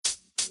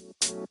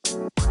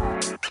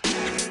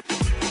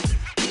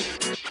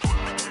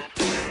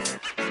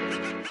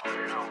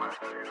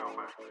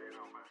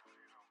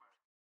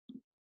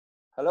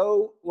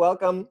Hello,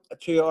 welcome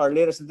to our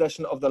latest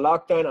edition of The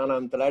Lockdown, and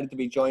I'm delighted to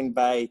be joined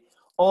by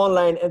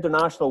online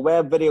international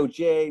web video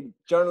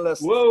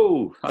journalist.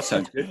 Whoa, that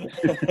sounds good.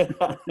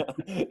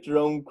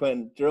 Jerome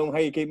Quinn. Jerome, how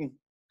are you keeping?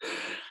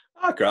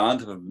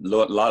 Grand. A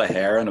lot of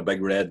hair and a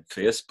big red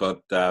face, but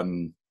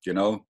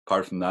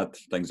apart from that,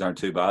 things aren't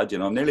too bad.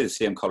 I'm nearly the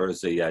same colour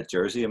as the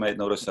jersey. You might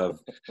notice I've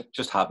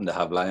just happened to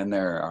have lying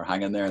there or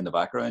hanging there in the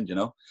background.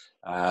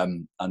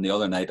 And the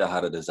other night I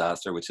had a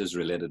disaster, which is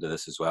related to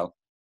this as well.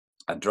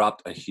 I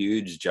dropped a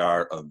huge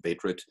jar of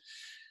beetroot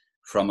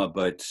from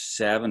about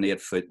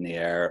 7-8 foot in the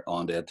air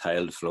onto a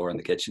tiled floor in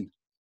the kitchen.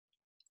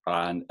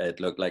 And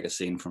it looked like a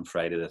scene from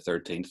Friday the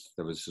 13th.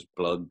 There was just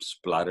blood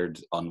splattered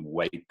on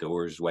white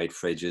doors, white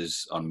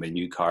fridges, on my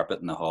new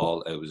carpet in the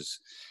hall. It was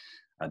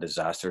a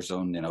disaster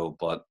zone,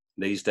 But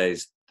these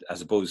days, I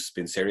suppose,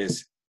 being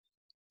serious,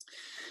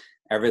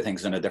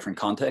 everything's in a different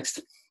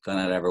context than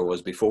it ever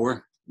was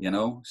before.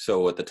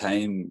 So at the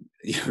time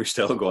you're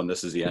still going,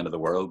 this is the end of the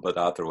world, but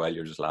after a while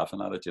you're just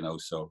laughing at it,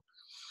 so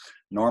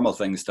normal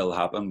things still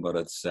happen, but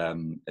it's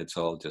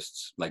all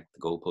just like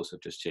the goalposts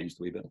have just changed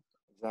a wee bit.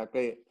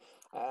 Exactly.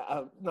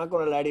 I'm not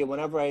going to lie to you,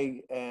 whenever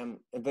I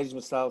envision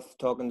myself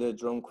talking to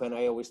Jerome Quinn,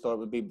 I always thought it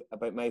would be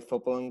about my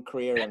footballing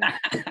career and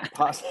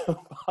possibly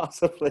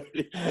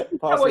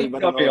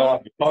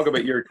talk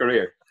about your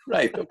career.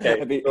 Right, okay.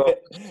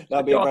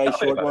 That'll be a very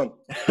short one.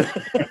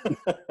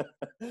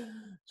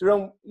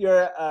 Jerome,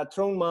 you're a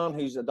Tyrone man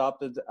who's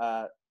adopted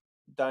a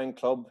Down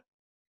club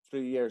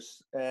through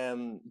years.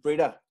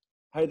 Breda,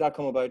 how did that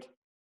come about?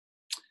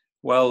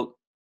 Well,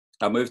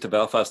 I moved to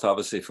Belfast,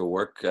 obviously, for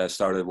work. I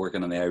started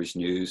working on the Irish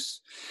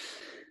News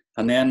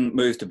and then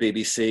moved to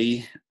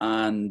BBC.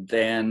 And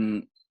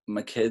then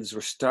my kids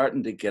were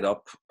starting to get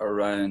up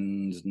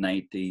around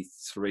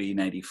 93,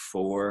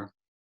 94,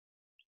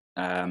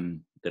 the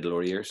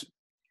lower years.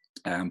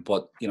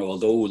 But,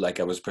 although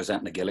I was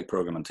presenting a Gaelic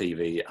programme on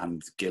TV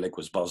and Gaelic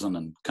was buzzing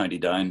and County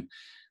Down,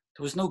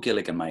 there was no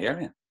Gaelic in my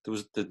area. There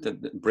was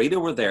the Breda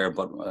were there,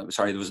 but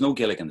there was no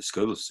Gaelic in the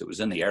schools. It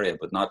was in the area,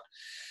 but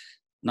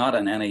not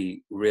in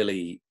any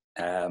really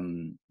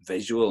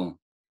visual,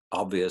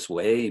 obvious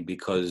way,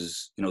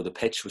 because, the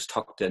pitch was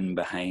tucked in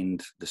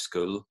behind the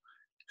school.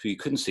 So you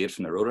couldn't see it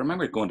from the road. I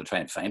remember going to try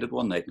and find it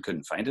one night and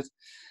couldn't find it.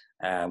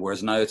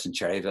 Whereas now it's in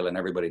Cherryville and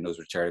everybody knows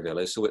where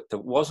Cherryville is. So it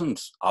wasn't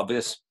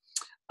obvious.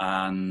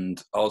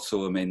 And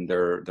also,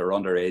 they're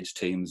underage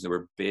teams. They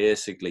were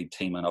basically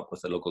teaming up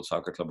with the local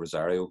soccer club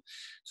Rosario.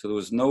 So there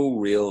was no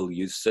real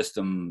youth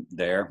system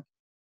there.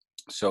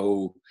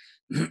 So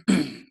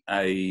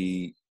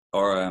I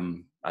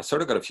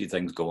sort of got a few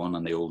things going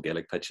on the old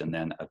Gaelic pitch and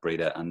then at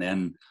Breda. And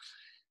then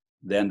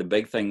the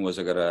big thing was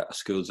I got a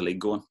schools league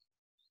going.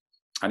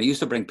 And I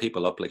used to bring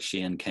people up like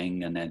Shane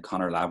King and then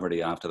Conor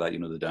Laverty after that,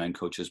 the Down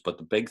coaches. But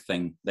the big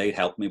thing, they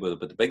helped me with it.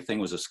 But the big thing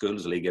was a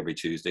schools league every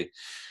Tuesday.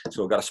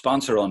 So we got a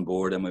sponsor on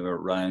board and we were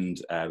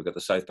around, we got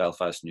the South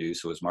Belfast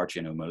News. So it was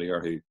Martin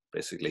O'Muller, who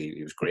basically,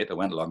 he was great. I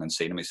went along and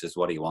seen him. He says,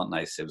 what do you want? And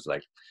I was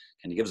like,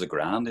 can you give us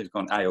 $1,000? He's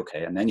going, aye,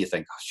 okay. And then you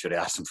think, should I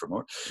ask him for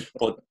more?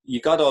 But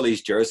you got all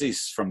these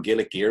jerseys from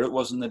Gaelic Gear, it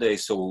was in the day.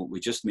 So we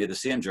just made the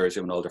same jersey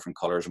in all different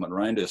colours and went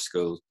around to a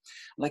school.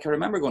 I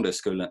remember going to a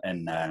school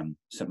in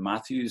St.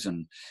 Matthew's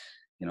and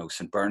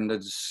St.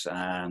 Bernard's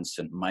and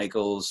St.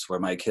 Michael's, where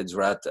my kids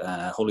were at,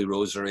 Holy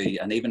Rosary,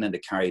 and even into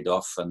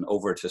Carryduff and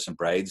over to St.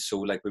 Bride's. So,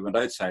 we went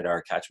outside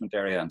our catchment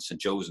area and St.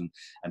 Joe's and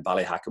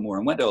Ballyhackamore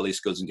and went to all these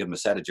schools and gave them a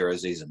set of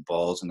jerseys and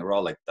balls, and they were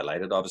all,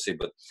 delighted, obviously.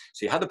 But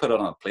so you had to put it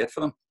on a plate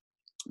for them.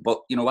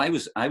 But, I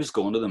was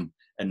going to them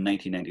in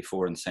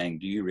 1994 and saying,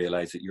 do you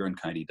realise that you're in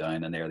County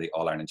Down and they're the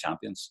All-Ireland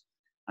champions?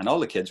 And all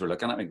the kids were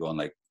looking at me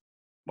going,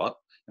 what?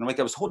 And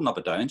I was holding up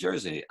a Down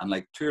jersey and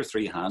 2 or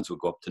 3 hands would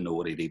go up to know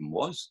what it even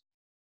was.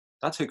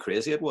 That's how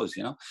crazy it was,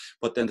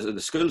 But then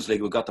the schools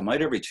league, we got them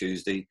out every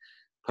Tuesday,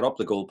 put up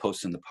the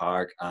goalposts in the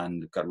park,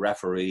 and got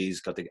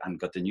referees, got the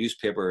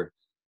newspaper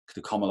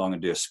to come along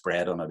and do a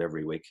spread on it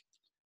every week.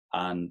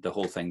 And the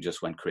whole thing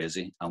just went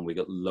crazy, and we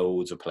got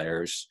loads of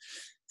players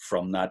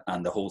from that,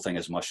 and the whole thing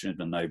is mushroomed.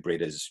 And now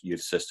Breda's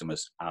youth system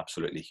is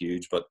absolutely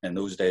huge. But in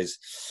those days,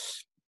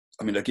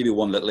 I'll give you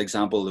one little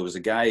example. There was a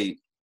guy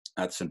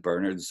at St.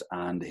 Bernard's,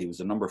 and he was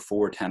the number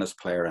 4 tennis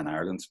player in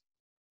Ireland.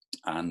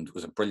 And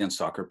was a brilliant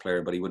soccer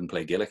player, but he wouldn't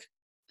play Gaelic.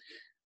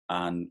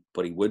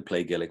 But he would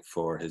play Gaelic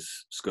for his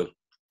school.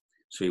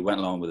 So he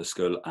went along with the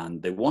school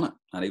and they won it.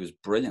 And he was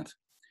brilliant.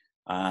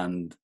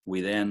 And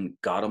we then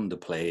got him to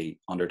play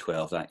under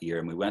 12 that year.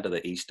 And we went to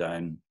the East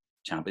Down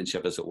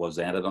Championship, as it was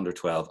then, at under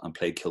 12, and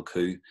played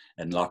Kilcoo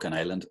in Loughin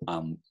Island.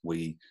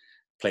 We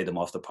played them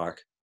off the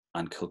park,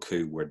 and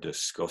Kilcoo were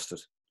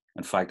disgusted.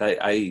 In fact,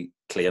 I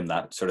claim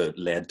that sort of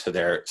led to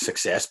their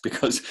success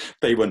because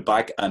they went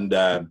back and,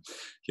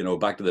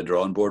 back to the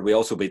drawing board. We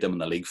also beat them in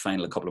the league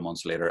final a couple of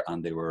months later,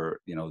 and they were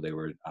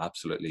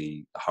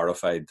absolutely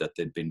horrified that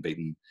they'd been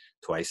beaten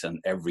twice, and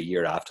every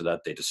year after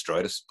that they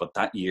destroyed us. But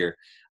that year,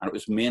 and it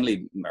was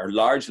mainly or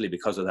largely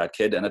because of that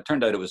kid, and it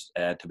turned out it was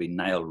to be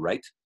Niall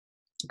Wright,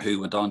 who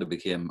went on to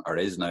become, or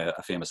is now,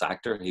 a famous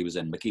actor. He was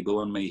in Mickey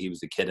Bo and Me. He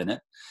was the kid in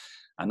it.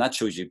 And that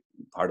shows you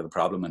part of the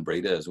problem in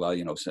Breda as well.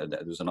 So there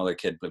was another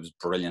kid who was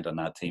brilliant on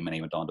that team, and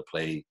he went off to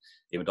play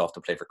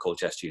for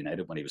Colchester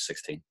United when he was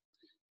 16,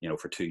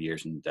 for 2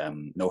 years. And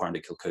no harm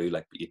to Kilcoo,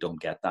 but you don't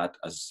get that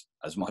as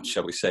much,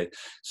 shall we say.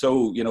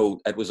 So,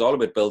 it was all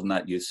about building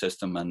that youth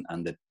system,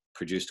 and it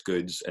produced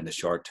goods in the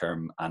short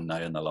term, and now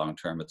in the long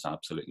term, it's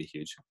absolutely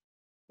huge.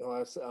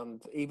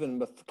 And even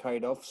with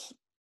Cardiff's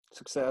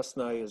success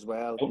now as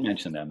well. Don't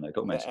mention them now.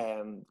 Don't mention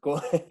them.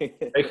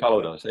 They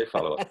followed us. There's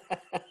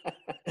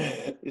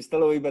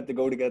still a wee bit to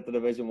go to get to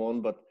Division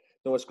 1, but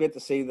it's great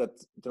to see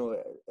that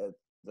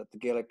that the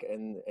Gaelic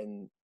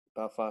in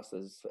Belfast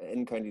is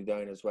in County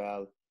Down as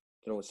well.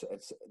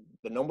 It's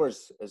the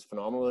numbers is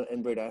phenomenal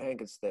in Breda. I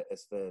think it's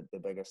the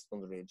biggest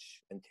underage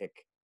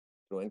intake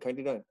in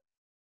County Down.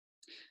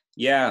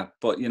 Yeah,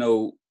 but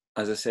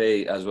as I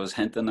say, as I was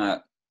hinting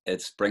at,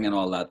 it's bringing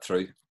all that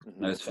through.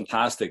 Now, it's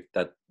fantastic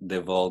that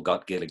they've all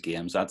got Gaelic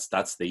games.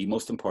 That's the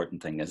most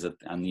important thing, is it?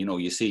 And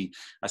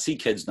I see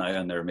kids now,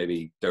 and they're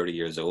maybe 30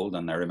 years old,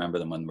 and I remember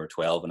them when we were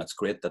 12, and it's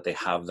great that they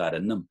have that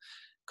in them,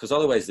 because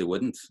otherwise they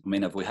wouldn't. I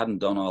mean, if we hadn't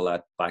done all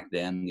that back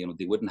then,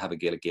 they wouldn't have a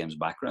Gaelic games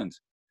background.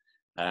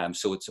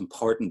 So it's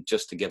important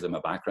just to give them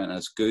a background. And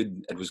it's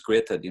good. It was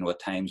great that at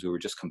times we were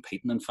just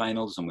competing in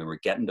finals, and we were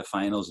getting to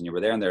finals, and you were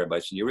there and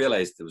thereabouts, and you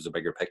realised there was a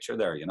bigger picture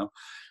there.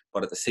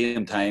 But at the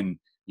same time,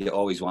 you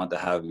always want to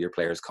have your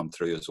players come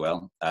through as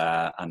well.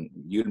 And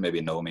you'd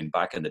maybe know,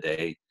 back in the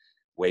day,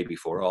 way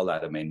before all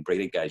that,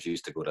 Breda guys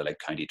used to go to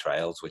county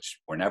trials, which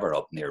were never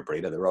up near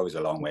Breda. They were always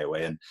a long way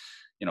away. And,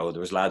 there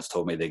was lads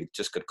told me they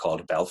just got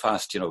called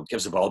Belfast,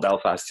 gives the ball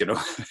Belfast,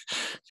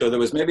 So there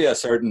was maybe a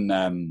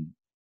certain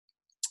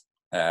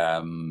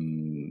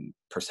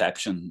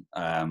perception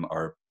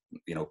or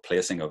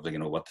placing of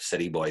what the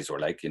city boys were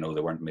like. They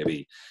weren't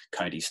maybe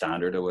county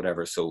standard or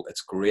whatever. So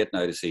it's great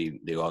now to see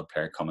the odd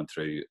player coming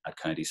through at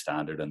county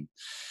standard, and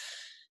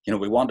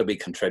we want to be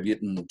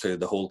contributing to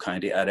the whole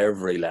county at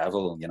every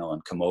level,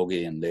 and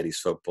camogie and ladies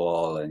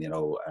football, and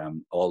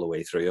all the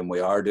way through. And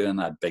we are doing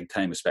that big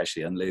time,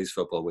 especially in ladies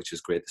football, which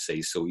is great to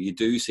see. So you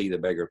do see the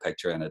bigger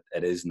picture, and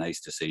it is nice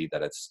to see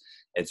that it's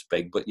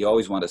big, but you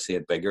always want to see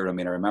it bigger. I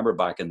remember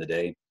back in the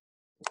day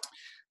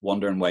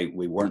wondering why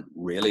we weren't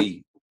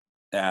really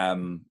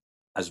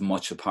as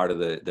much a part of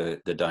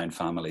the Down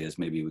family as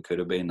maybe we could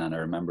have been. And I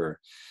remember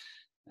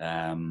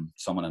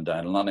someone in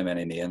Down, not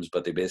many names,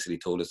 but they basically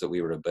told us that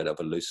we were a bit of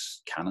a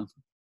loose cannon,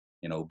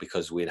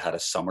 because we'd had a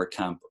summer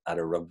camp at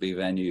a rugby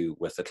venue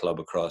with the club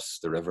across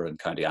the river in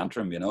County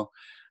Antrim, and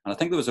I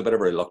think there was a bit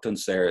of a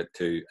reluctance there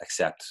to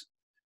accept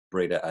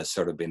Breda as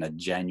sort of being a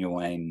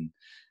genuine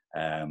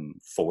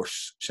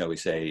force, shall we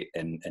say,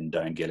 in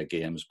Down Gaelic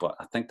games. But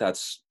I think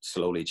that's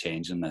slowly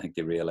changing. I think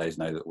they realise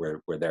now that we're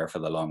there for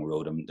the long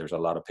road, and there's a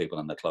lot of people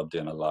in the club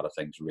doing a lot of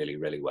things really,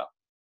 really well.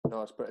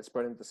 No, it's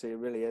brilliant to see. It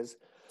really is.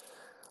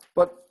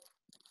 But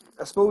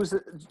I suppose,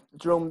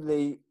 Jerome,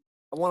 I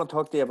want to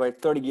talk to you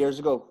about 30 years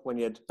ago when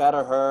you had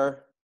better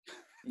hair.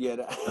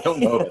 I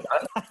don't know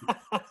about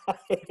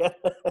that.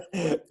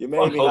 you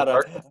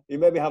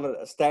maybe had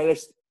a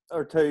stylish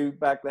or two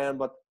back then,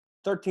 but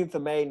 13th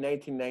of May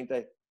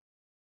 1990.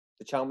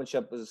 The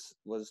championship was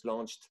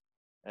launched.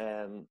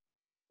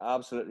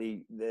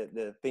 Absolutely,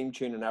 the theme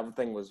tune and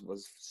everything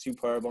was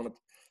superb on it.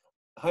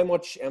 How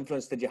much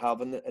influence did you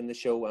have in the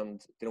show,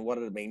 and what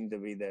did it mean to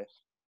be the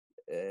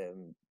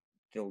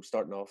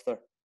starting off there?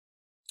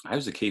 I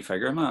was a key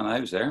figure, man. I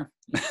was there.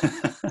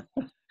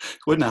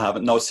 Wouldn't have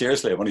it. No,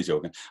 seriously, I'm only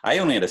joking. I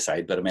only had a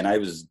side, but I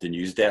was the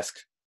news desk,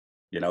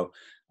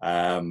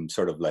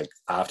 sort of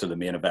after the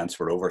main events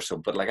were over. So,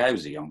 but I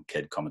was a young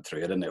kid coming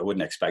through it, and I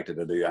wouldn't expect it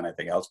to do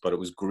anything else, but it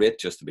was great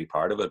just to be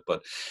part of it.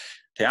 But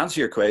to answer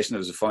your question, it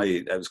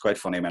was quite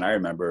funny. I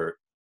remember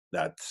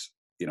that,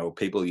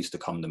 people used to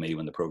come to me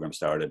when the program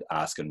started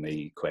asking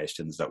me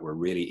questions that were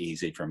really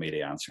easy for me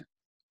to answer.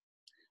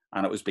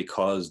 And it was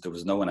because there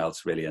was no one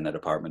else really in the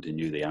department who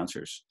knew the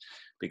answers.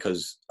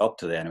 Because up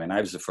to then, I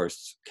was the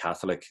first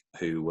Catholic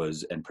who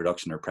was in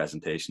production or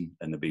presentation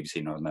in the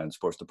BBC Northern Ireland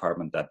Sports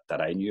Department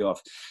that I knew of.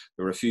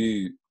 There were a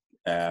few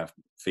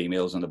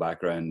females in the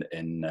background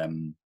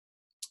in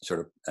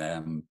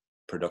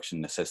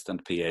production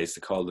assistant, PAs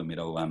to call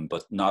them,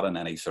 but not in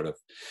any sort of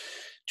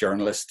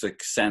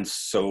journalistic sense.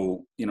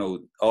 So,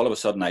 all of a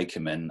sudden I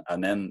came in,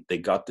 and then they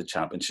got the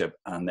championship,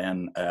 and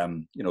then,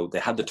 they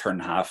had to turn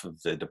half of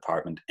the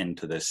department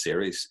into this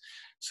series.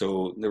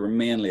 So there were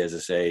mainly, as I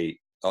say,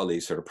 all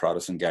these sort of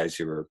Protestant guys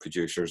who were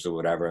producers or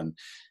whatever, and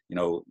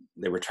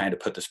they were trying to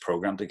put this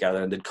program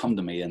together, and they'd come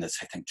to me and they'd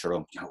say, "I think,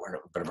 Jerome, we're a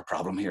bit of a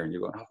problem here." And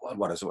you go,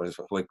 "What is it?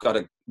 We've got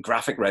a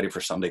graphic ready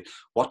for Sunday.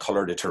 What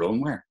colour did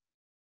Tyrone wear?"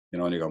 you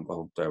know, and you go,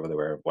 oh, there they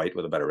were, white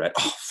with a bit of red.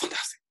 Oh,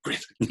 fantastic,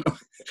 great. You know?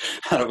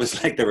 And it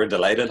was like they were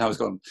delighted. I was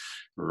going,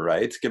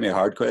 right, give me a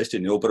hard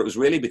question, you know, but it was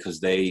really because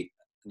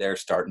their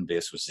starting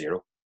base was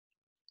zero.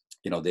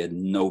 You know, they had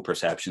no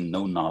perception,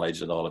 no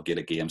knowledge at all of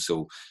Gaelic games.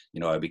 So,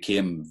 you know, I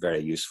became very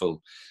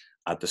useful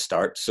at the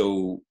start.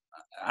 So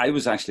I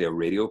was actually a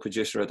radio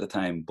producer at the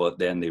time, but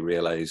then they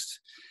realized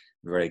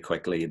very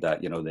quickly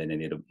that, you know, they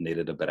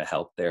needed a bit of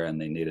help there, and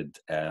they needed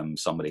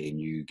somebody who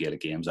knew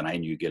Gaelic games, and I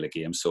knew Gaelic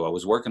games. So I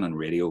was working on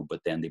radio,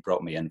 but then they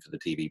brought me in for the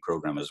TV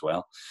program as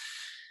well.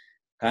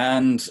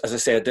 And as I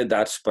say, I did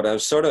that, but I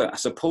was sort of, I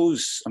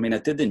suppose, I mean, I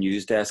did the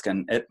news desk,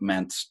 and it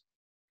meant,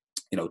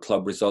 you know,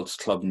 club results,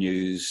 club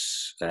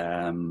news, bit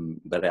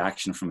of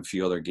action from a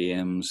few other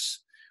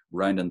games,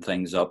 rounding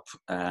things up.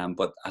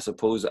 But I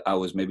suppose I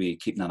was maybe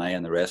keeping an eye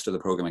on the rest of the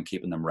program and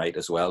keeping them right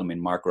as well. I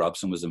mean, Mark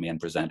Robson was the main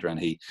presenter, and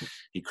he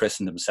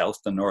christened himself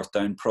the North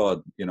Down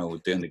Prod, you know,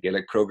 doing the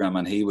Gaelic program,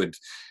 and he would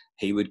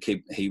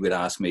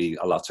ask me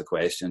lots of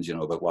questions, you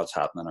know, about what's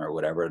happening or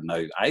whatever.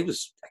 Now, I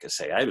was, like I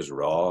say, I was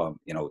raw,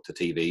 you know, to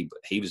TV, but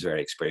he was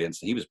very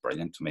experienced. He was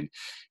brilliant. I mean,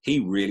 he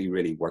really,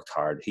 really worked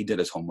hard. He did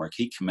his homework.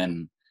 He came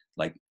in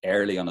like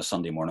early on a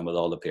Sunday morning with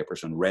all the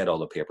papers and read all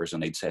the papers,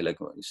 and he'd say, like,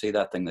 you see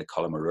that thing that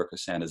Colin O'Rourke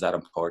is saying, is that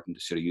important?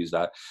 Should I use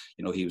that?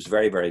 You know, he was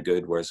very, very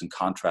good. Whereas in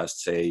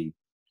contrast, say,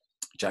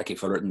 Jackie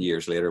Fullerton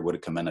years later would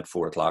have come in at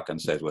 4 o'clock and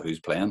said, well,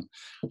 who's playing?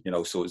 You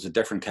know, so it was a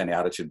different kind of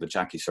attitude, but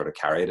Jackie sort of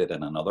carried it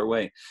in another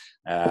way.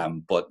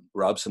 But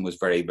Robson was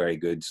very, very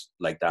good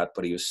like that,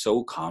 but he was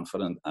so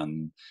confident.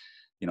 And,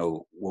 you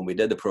know, when we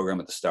did the program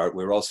at the start,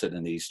 we were all sitting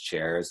in these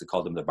chairs. They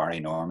called them the Barry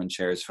Norman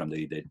chairs from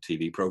the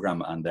TV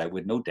program, and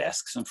with no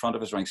desks in front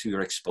of us, right? So we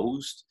were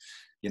exposed,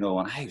 you know,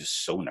 and I was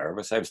so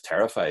nervous. I was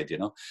terrified, you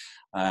know.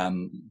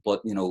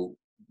 But, you know,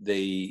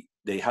 they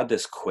had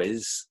this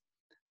quiz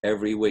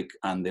every week,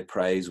 and the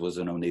prize was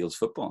an O'Neill's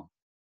football.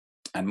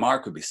 And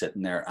Mark would be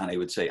sitting there, and he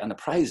would say, and the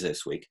prize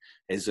this week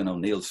is an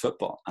O'Neill's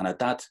football. And at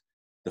that,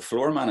 the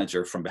floor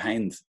manager from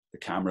behind the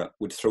camera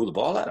would throw the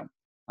ball at him,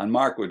 and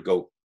Mark would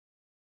go,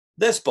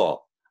 this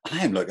ball. And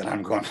I'm looking at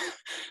him going,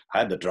 I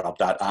had to drop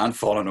that and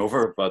falling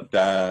over. But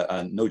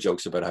and no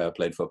jokes about how I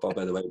played football,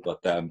 by the way. But,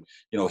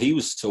 you know, he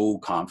was so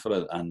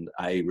confident, and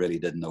I really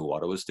didn't know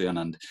what I was doing.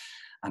 And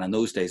in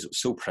those days, it was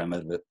so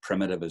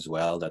primitive as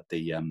well, that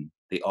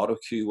the auto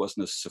cue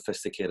wasn't as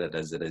sophisticated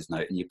as it is now.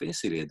 And you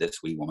basically had this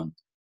wee woman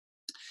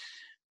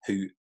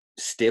who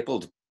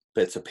stapled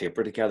bits of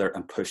paper together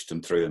and pushed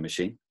them through a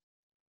machine,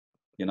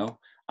 you know.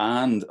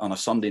 And on a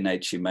Sunday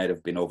night, she might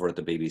have been over at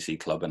the BBC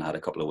club and had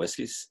a couple of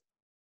whiskies.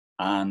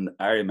 And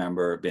I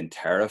remember being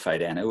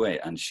terrified anyway,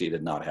 and she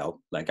did not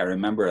help. Like, I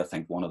remember, I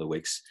think one of the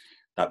weeks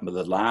that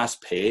the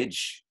last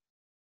page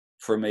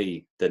for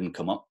me didn't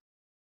come up.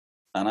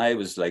 And I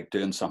was like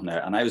doing something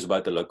there, and I was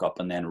about to look up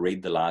and then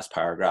read the last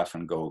paragraph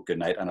and go, good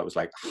night. And it was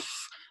like,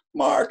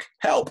 Mark,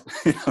 help.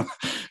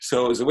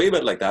 So it was a wee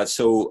bit like that.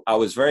 So I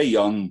was very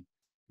young,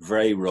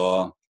 very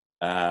raw.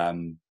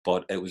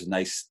 But it was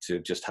nice to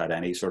just had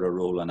any sort of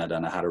role in it,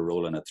 and I had a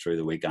role in it through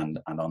the week and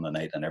on the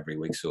night and every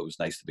week. So it was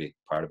nice to be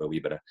part of a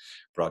wee bit of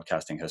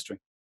broadcasting history.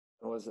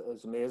 It was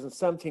amazing.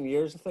 17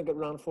 years, I think it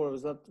ran for.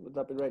 Would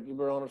that be right? You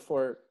were on it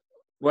for?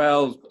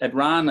 Well, it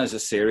ran as a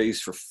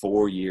series for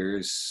 4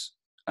 years,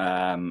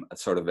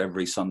 sort of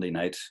every Sunday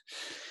night,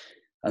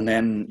 and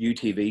then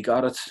UTV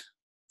got it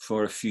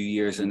for a few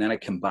years, and then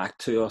it came back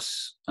to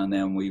us, and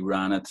then we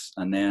ran it,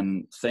 and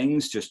then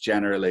things just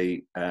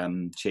generally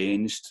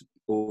changed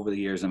over the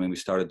years. I mean, we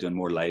started doing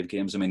more live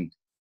games. I mean,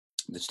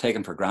 it's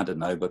taken for granted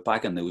now, but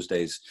back in those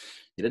days,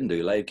 you didn't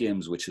do live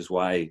games, which is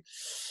why,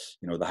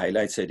 you know, the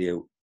highlights idea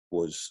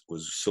was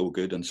so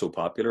good and so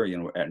popular. You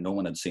know, no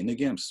one had seen the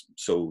games,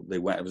 so they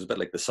went. It was a bit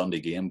like the Sunday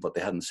game, but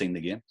they hadn't seen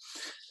the game.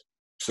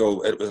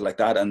 So it was like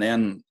that. And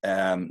then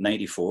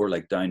 94,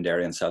 like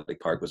Downderry and Celtic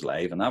Park was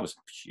live, and that was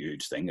a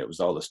huge thing. It was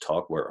all this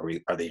talk,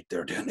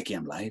 they're doing the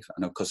game live?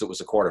 I know, because it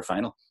was a quarter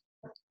final,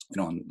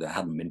 you know, and that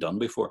hadn't been done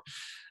before.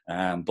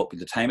 But by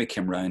the time it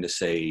came around to,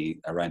 say,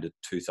 around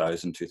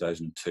 2000,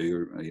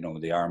 2002, you know,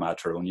 the Armagh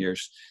Tyrone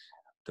years,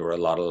 there were a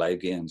lot of live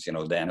games. You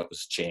know, then it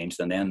was changed,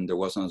 and then there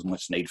wasn't as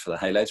much need for the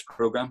highlights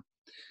program.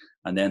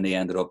 And then they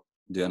ended up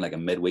doing like a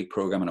midweek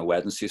program on a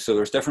Wednesday. So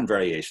there's different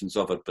variations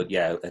of it. But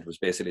yeah, it was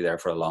basically there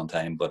for a long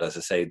time. But as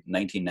I say,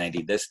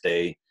 1990, this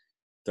day,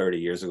 30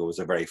 years ago, was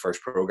the very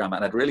first program.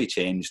 And it really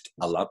changed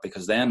a lot,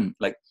 because then,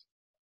 like,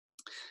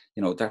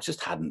 you know, there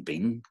just hadn't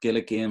been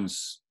Gaelic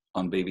games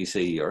on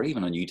BBC or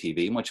even on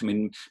UTV much. I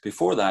mean,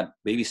 before that,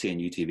 BBC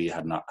and UTV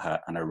had not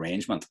had an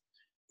arrangement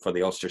for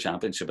the Ulster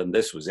Championship, and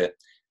this was it.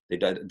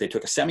 They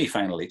took a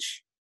semi-final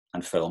each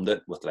and filmed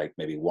it with like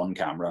maybe one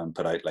camera and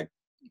put out like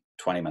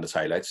 20 minutes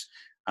highlights.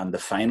 And the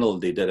final,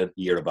 they did it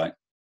year about.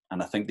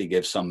 And I think they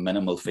gave some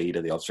minimal fee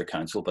to the Ulster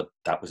Council, but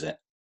that was it.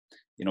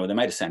 You know, they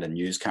might have sent a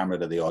news camera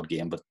to the odd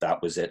game, but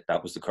that was it.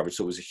 That was the coverage.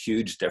 So it was a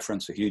huge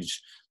difference, a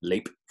huge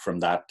leap from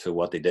that to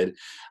what they did.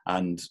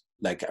 And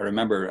like, I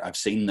remember I've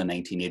seen the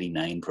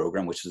 1989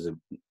 program, which is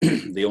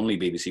the only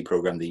BBC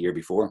program the year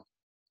before.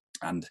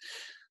 And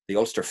the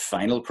Ulster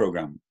final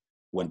program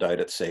went out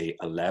at, say,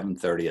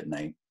 11:30 at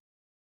night.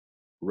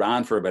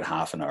 ran for about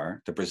half an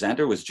hour. The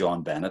presenter was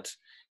John Bennett,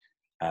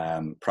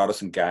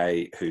 Protestant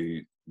guy who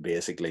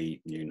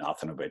basically knew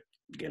nothing about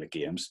Gaelic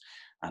games.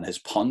 And his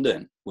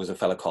pundit was a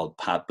fella called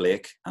Pat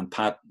Blake. And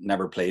Pat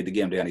never played the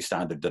game to any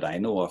standard that I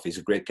know of. He's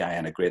a great guy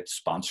and a great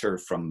sponsor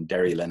from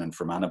Derry Lynn and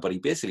Fermanagh, but he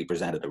basically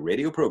presented a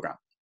radio program.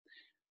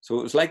 So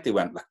it was like they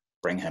went,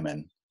 bring him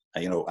in,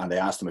 and they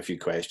asked him a few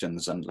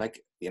questions. And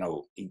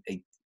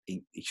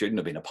he shouldn't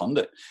have been a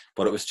pundit,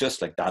 but it was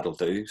just like, that'll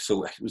do.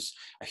 So it was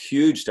a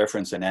huge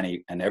difference in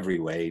every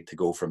way to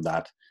go from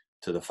that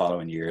to the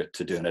following year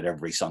to doing it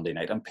every Sunday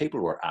night. And people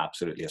were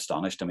absolutely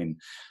astonished. I mean,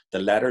 the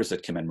letters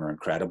that came in were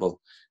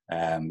incredible.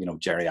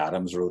 Jerry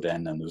Adams wrote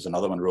in, and there was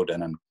another one wrote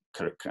in and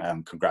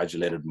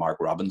congratulated Mark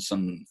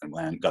Robinson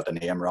and got the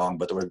name wrong.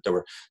 But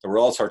there were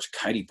all sorts of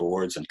county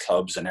boards and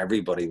clubs, and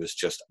everybody was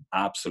just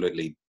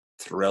absolutely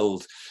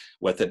thrilled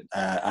with it.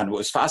 And it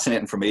was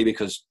fascinating for me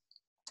because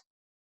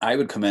I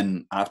would come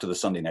in after the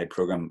Sunday night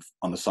program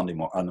on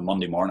the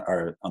Monday morning,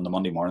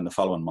 the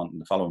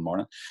following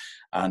morning,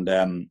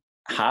 and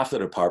half the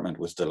department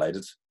was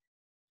delighted,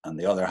 and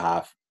the other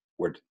half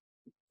were,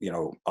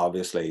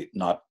 obviously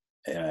not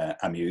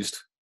amused,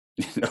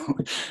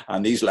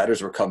 And these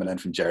letters were coming in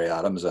from Jerry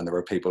Adams, and there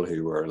were people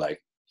who were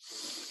like,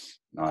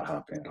 not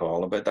happy at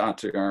all about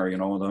that, or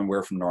then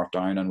we're from North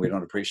Down and we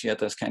don't appreciate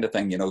this kind of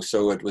thing,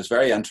 So it was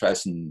very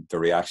interesting, the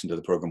reaction to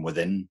the program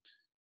within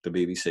the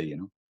BBC,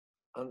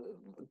 And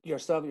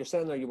yourself, you're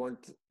saying there you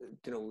weren't,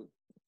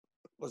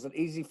 was it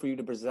easy for you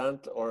to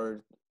present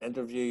or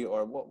interview,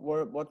 or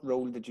what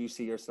role did you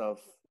see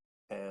yourself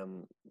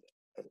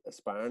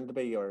aspiring to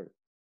be? Or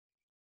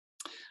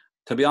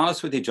to be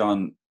honest with you,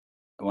 John,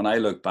 when I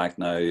look back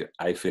now,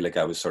 I feel like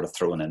I was sort of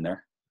thrown in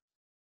there.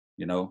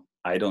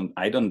 I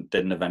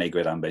didn't have any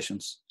great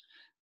ambitions,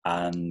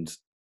 and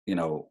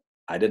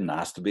I didn't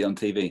ask to be on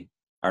TV.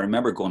 I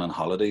remember going on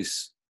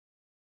holidays,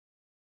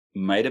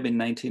 might have been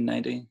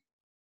 1990,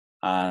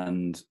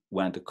 and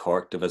went to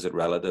Cork to visit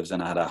relatives,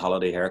 and I had a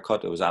holiday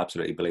haircut. It was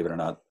absolutely, believe it or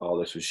not, all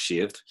this was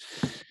shaved.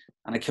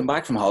 And I came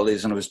back from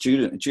holidays, and I was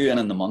due in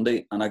on the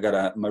Monday, and I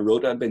got my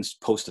rota had been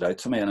posted out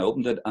to me, and I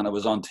opened it, and I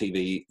was on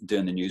TV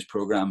doing the news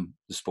program,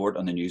 the sport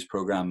on the news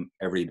program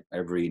every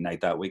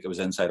night that week. It was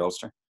Inside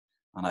Ulster,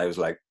 and I was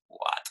like,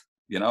 what?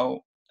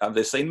 Have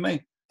they seen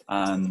me?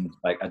 And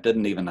like, I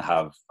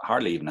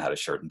hardly even had a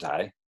shirt and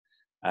tie.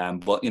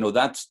 But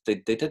they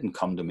didn't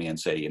come to me and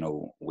say,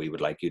 we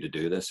would like you to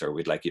do this, or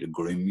we'd like you to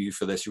groom you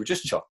for this. You were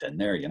just chucked in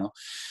there,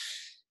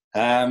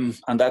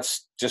 and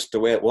that's just the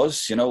way it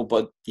was,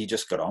 but you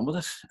just got on with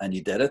it, and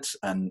you did it,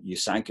 and you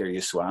sank or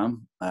you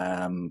swam.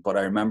 But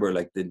I remember,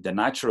 like, the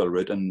natural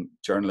route in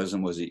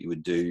journalism was that you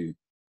would do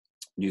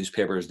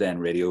newspapers, then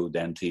radio,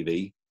 then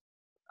TV.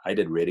 I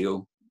did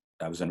radio.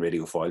 I was in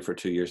Radio Foyle for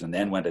 2 years, and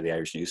then went to the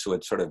Irish News. So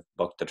it sort of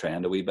bucked the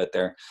trend a wee bit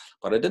there.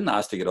 But I didn't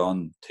ask to get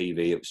on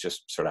TV. It was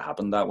just sort of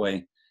happened that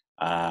way.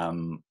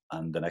 And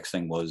the next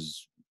thing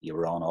was you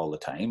were on all the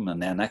time.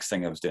 And then next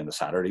thing I was doing the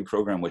Saturday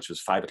program, which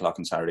was 5 o'clock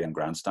on Saturday on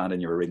Grandstand,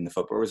 and you were reading the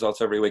football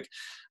results every week.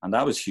 And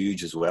that was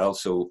huge as well.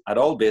 So at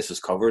all bases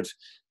covered,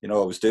 I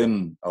was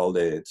doing all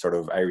the sort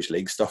of Irish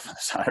League stuff on the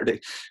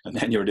Saturday, and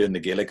then you were doing the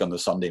Gaelic on the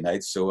Sunday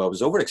nights. So I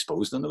was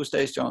overexposed in those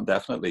days, John,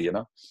 definitely,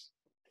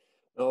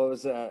 No, it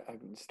was. I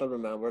can still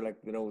remember,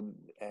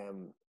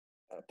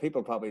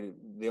 people probably,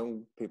 the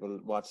young people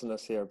watching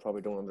this here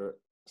probably don't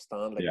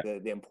understand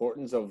the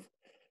importance of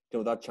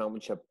that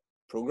championship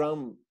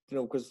program.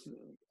 Because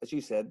as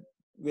you said,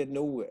 we had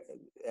no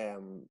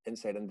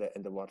insight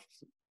into what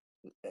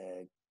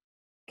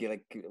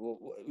Gaelic.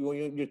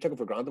 You took it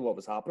for granted what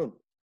was happening.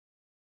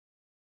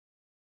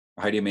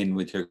 How do you mean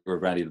we took for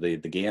granted the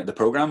game, the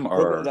program,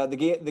 or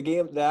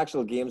the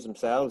actual games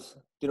themselves?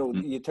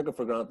 You took it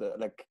for granted,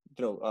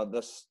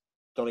 this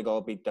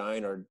Donegal beat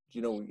Down, or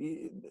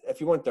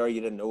if you weren't there, you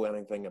didn't know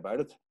anything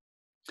about it.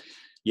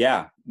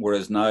 Yeah,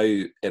 whereas now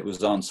it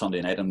was on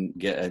Sunday night, and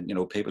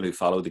people who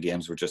followed the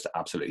games were just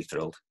absolutely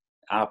thrilled.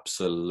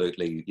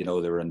 Absolutely, they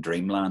were in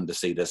dreamland to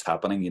see this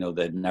happening.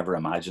 They'd never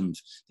imagined.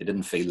 They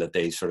didn't feel that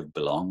they sort of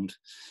belonged.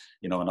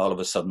 And all of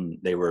a sudden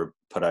they were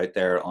put out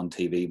there on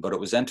TV. But it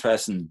was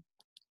interesting,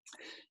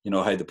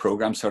 how the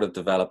program sort of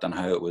developed and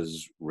how it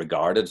was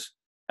regarded.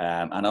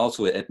 And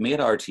also it made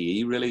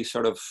RTE really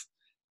sort of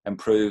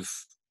improve.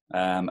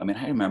 I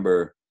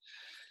remember,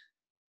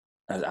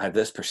 I have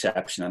this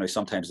perception, I know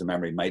sometimes the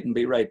memory mightn't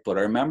be right, but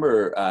I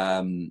remember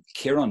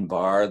Kieran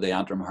Barr, the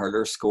Antrim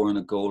hurler, scoring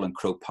a goal in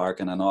Croke Park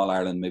in an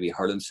All-Ireland maybe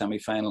hurling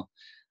semi-final.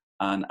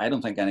 And I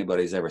don't think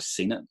anybody's ever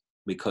seen it,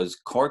 because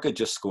Cork had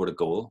just scored a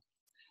goal,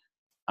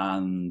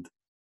 and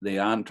the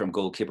Antrim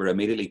goalkeeper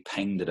immediately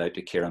pinged it out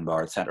to Kieran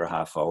Barr, centre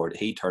half forward.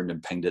 He turned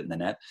and pinged it in the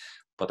net.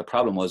 But the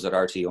problem was that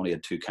RTE only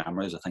had 2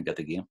 cameras, I think, at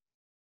the game.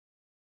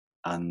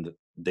 And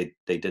they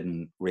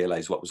didn't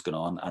realise what was going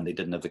on, and they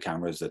didn't have the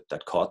cameras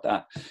that caught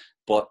that.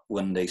 But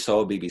when they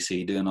saw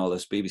BBC doing all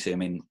this, BBC,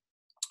 I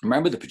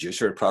remember the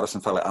producer, a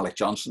Protestant fellow, Alec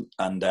Johnson,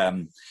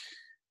 and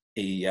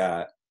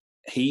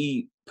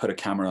he put a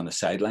camera on the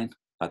sideline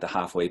at the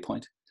halfway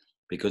point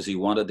because he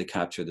wanted to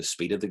capture the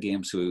speed of the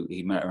game. So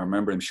I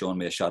remember him showing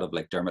me a shot of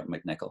like Dermot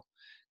McNichol,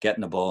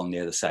 getting the ball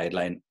near the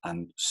sideline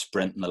and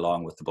sprinting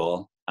along with the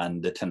ball,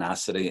 and the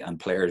tenacity and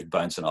players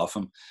bouncing off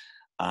him.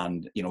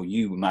 And, you know,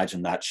 you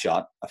imagine that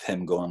shot of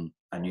him going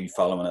and you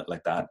following it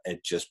like that,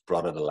 it just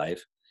brought it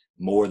alive.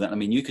 More than, I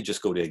mean, you could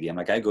just go to a game.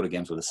 Like, I go to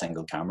games with a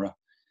single camera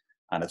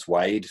and it's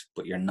wide,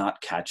 but you're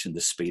not catching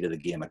the speed of the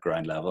game at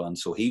ground level. And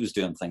so he was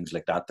doing things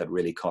like that that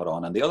really caught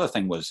on. And the other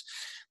thing was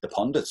the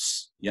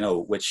pundits, you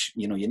know, which,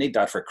 you know, you need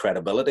that for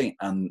credibility.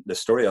 And the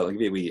story, I'll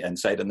give you a wee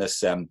insight in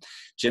this.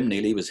 Jim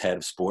Neely was head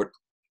of sport,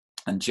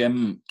 and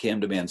Jim came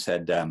to me and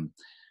said,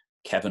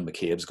 Kevin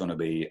McCabe's going to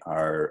be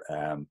our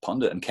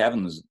pundit. And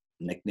Kevin's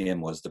nickname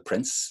was the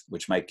Prince,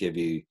 which might give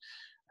you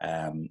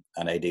an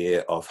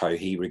idea of how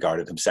he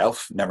regarded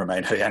himself, never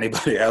mind how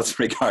anybody else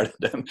regarded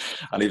him.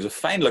 And he was a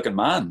fine looking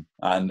man,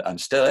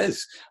 and still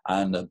is,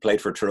 and had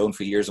played for Tyrone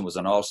for years and was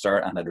an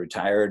all-star and had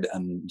retired.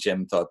 And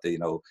Jim thought that, you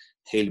know,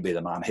 he'll be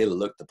the man, he'll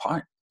look the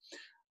part.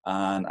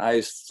 And I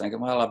was thinking,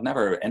 well, I've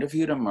never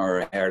interviewed him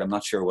or heard, I'm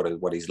not sure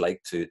what he's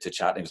like to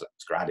chat. And he was like,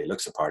 it's grand, he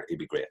looks the part, he'd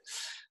be great.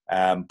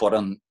 But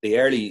in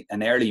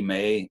early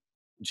May,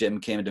 Jim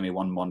came to me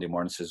one Monday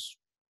morning and says,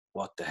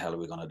 what the hell are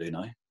we going to do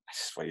now? I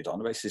said, what are you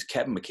talking about? He says,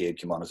 Kevin McCabe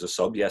came on as a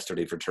sub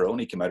yesterday for Tyrone.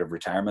 He came out of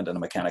retirement in a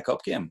McKenna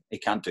Cup game. He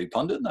can't do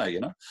pundit now, you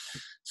know.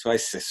 So I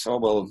says,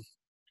 well,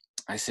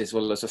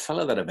 there's a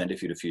fella that I've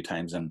interviewed a few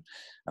times, and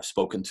I've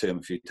spoken to him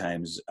a few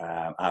times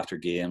after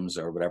games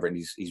or whatever, and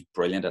he's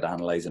brilliant at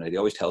analysing it. He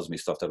always tells me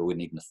stuff that I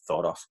wouldn't even have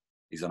thought of.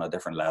 He's on a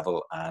different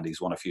level, and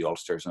he's won a few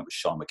Ulsters, and it was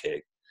Sean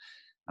McCaig.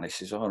 And I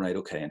says, all right,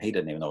 okay. And he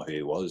didn't even know who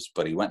he was,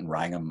 but he went and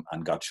rang him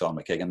and got Sean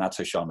McCaig, and that's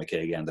how Sean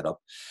McCaig ended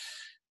up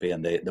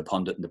being the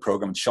pundit in the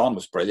programme. And Sean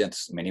was brilliant.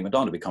 I mean, he went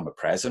on to become a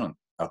president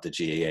of the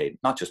GAA,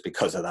 not just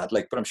because of that,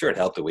 but I'm sure it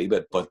helped a wee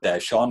bit.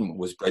 But Sean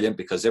was brilliant,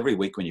 because every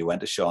week when you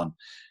went to Sean,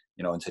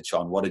 you know, and said,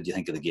 Sean, what did you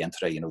think of the game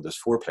today? You know, there's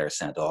 4 players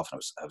sent off, and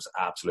it was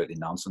absolutely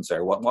nonsense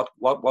there. What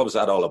was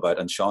that all about?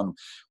 And Sean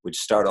would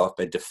start off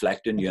by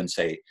deflecting you and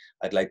say,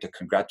 I'd like to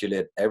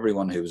congratulate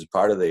everyone who was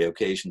part of the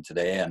occasion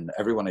today and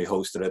everyone who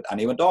hosted it. And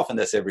he went off in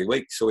this every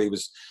week. So he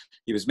was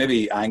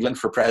maybe angling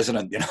for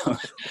president, you know.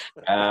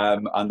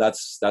 And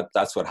that's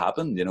what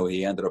happened. You know,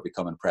 he ended up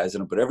becoming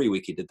president, but every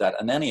week he did that.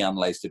 And then he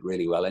analysed it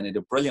really well. And he had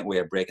a brilliant way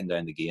of breaking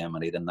down the game,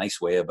 and he had a nice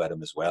way about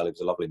him as well. He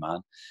was a lovely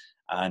man.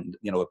 And,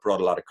 you know, it brought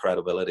a lot of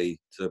credibility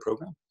to the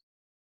programme.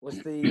 Was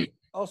the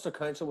Ulster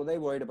Council, were they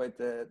worried about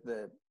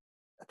the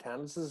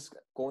attendances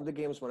going to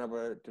games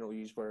whenever, you know,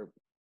 you were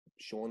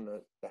showing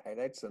the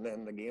highlights and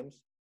then the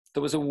games?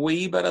 There was a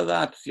wee bit of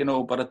that, you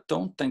know, but I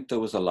don't think there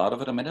was a lot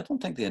of it. I mean, I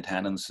don't think the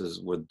attendances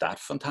were that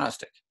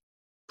fantastic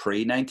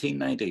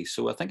pre-1990.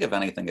 So I think, if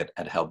anything, it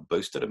helped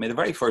boost it. I mean, the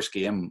very first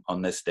game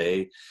on this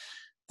day,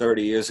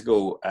 30 years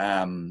ago,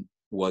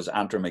 was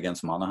Antrim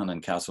against Monaghan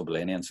in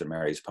Castleblayney in St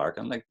Mary's Park.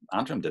 And like,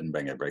 Antrim didn't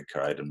bring a big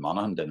crowd and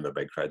Monaghan didn't have a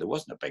big crowd. There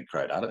wasn't a big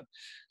crowd at it.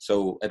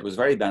 So it was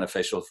very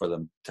beneficial for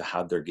them to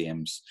have their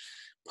games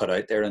put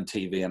out there on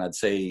TV. And I'd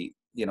say,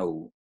 you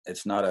know,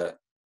 it's not a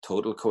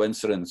total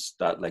coincidence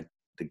that like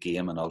the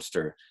game in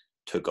Ulster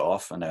took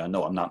off. And I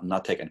know I'm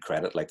not taking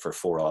credit like for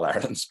 4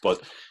 All-Irelands,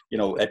 but, you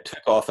know, it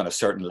took off on a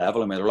certain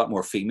level. I mean, there were a lot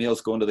more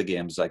females going to the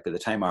games. Like, by the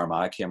time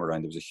Armagh came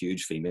around, there was a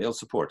huge female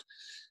support.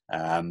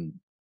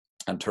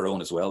 And Tyrone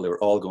as well. They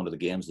were all going to the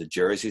games. The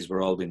jerseys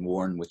were all being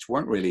worn, which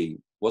wasn't really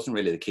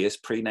the case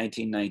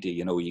pre-1990.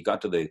 You know, you got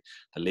to the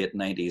late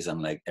 90s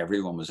and like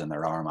everyone was in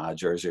their Armagh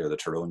jersey or the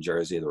Tyrone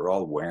jersey. They were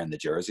all wearing the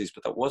jerseys,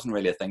 but that wasn't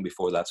really a thing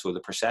before that. So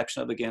the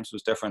perception of the games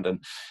was different. And,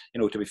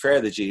 you know, to be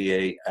fair, the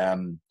GAA,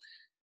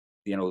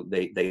 you know,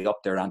 they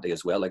upped their ante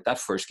as well. Like that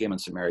first game in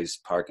St Mary's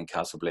Park in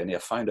Castleblayney, I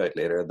found out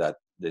later that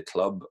the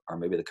club, or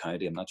maybe the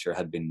county, I'm not sure,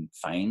 had been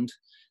fined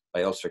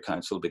by Ulster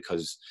Council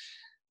because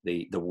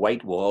the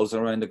white walls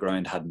around the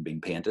ground hadn't been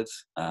painted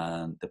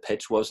and the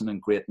pitch wasn't in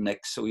great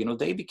nick. So, you know,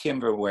 they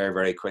became aware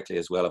very quickly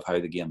as well of how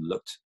the game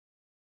looked,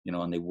 you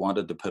know, and they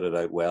wanted to put it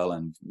out well.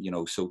 And, you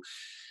know, so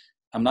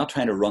I'm not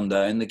trying to run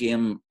down the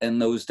game in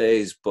those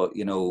days, but,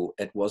 you know,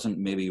 it wasn't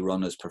maybe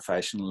run as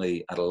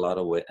professionally in a lot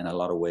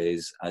of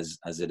ways as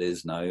it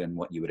is now, and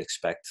what you would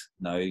expect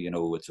now. You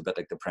know, it's a bit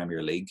like the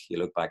Premier League. You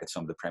look back at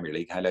some of the Premier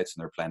League highlights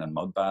and they're playing in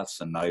mud baths,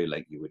 and now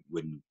like you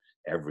wouldn't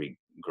every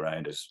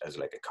ground is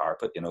like a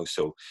carpet, you know.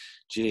 So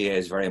GAA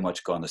has very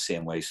much gone the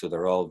same way. So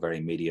they're all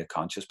very media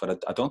conscious,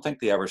 but I don't think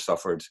they ever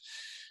suffered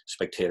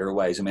spectator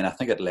wise. I mean, I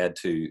think it led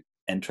to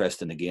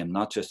interest in the game,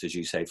 not just, as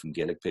you say, from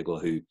Gaelic people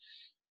who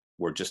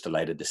were just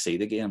delighted to see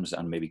the games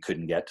and maybe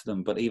couldn't get to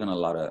them, but even a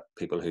lot of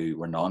people who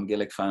were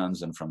non-Gaelic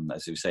fans and from,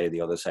 as you say,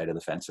 the other side of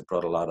the fence, it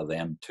brought a lot of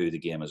them to the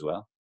game as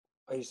well.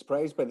 Are you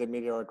surprised by the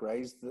meteoric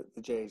rise that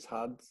the Jays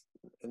had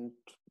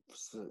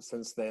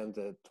since then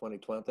to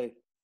 2020?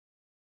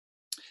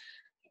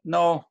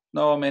 No.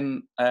 I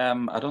mean,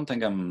 I don't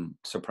think I'm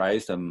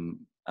surprised.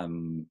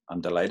 I'm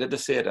delighted to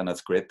see it, and it's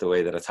great the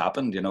way that it's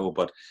happened, you know.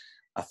 But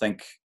I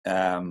think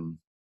I'm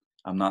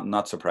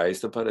not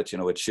surprised about it. You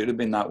know, it should have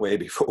been that way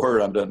before,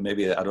 and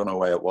maybe I don't know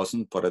why it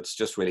wasn't, but it's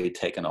just really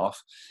taken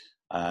off.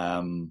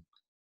 Am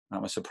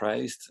I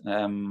surprised?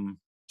 I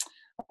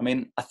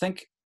mean, I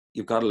think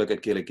you've got to look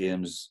at Gaelic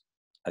games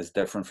as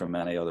different from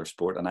any other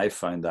sport. And I've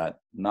found that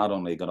not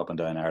only going up and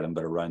down Ireland,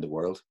 but around the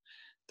world.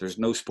 There's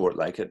no sport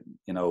like it,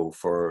 you know,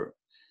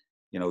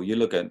 you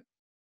look at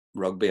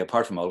rugby,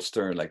 apart from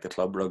Ulster, like the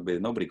club rugby,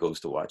 nobody goes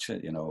to watch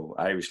it. You know,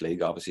 Irish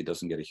League obviously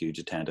doesn't get a huge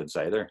attendance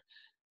either.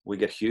 We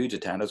get huge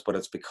attendance, but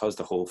it's because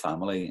the whole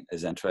family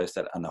is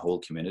interested and the whole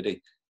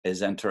community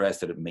is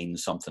interested. It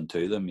means something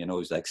to them. You know,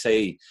 it's like,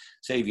 say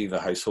if you have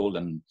a household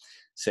and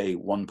say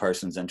one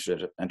person's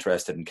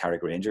interested in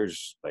Carrick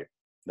Rangers, like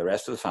the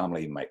rest of the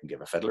family mightn't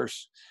give a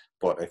fiddler's.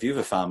 But if you have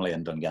a family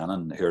in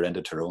Dungannon who are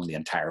into Tyrone, the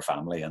entire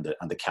family and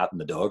the cat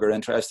and the dog are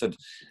interested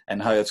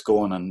in how it's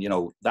going. And, you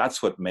know,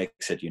 that's what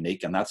makes it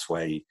unique. And that's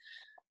why,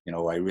 you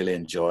know, I really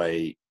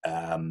enjoy,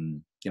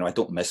 you know, I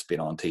don't miss being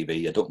on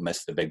TV. I don't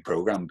miss the big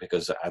program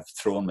because I've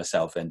thrown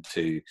myself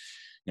into,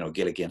 you know,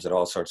 Gaelic games at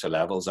all sorts of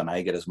levels. And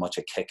I get as much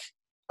a kick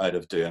out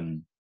of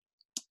doing,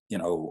 you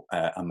know,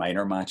 a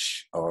minor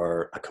match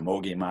or a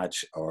camogie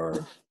match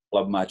or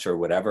club match or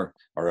whatever,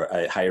 or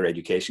a higher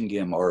education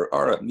game or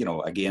you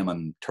know, a game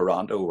in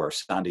Toronto or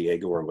San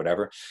Diego or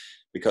whatever,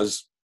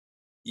 because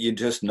you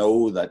just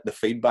know that the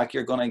feedback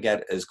you're going to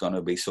get is going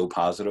to be so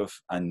positive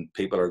and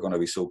people are going to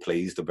be so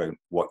pleased about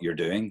what you're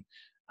doing.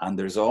 And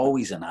there's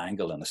always an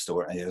angle in a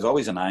story. There's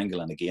always an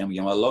angle in a game.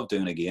 You know, I love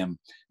doing a game.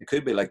 It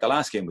could be like the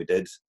last game we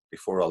did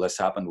before all this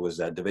happened was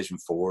Division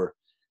 4.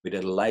 We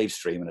did a live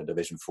stream in a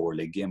Division 4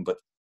 league game, but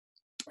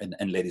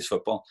in ladies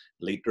football,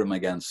 Leitrim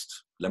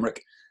against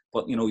Limerick.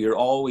 But, you know, you're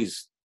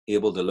always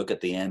able to look at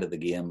the end of the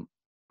game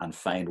and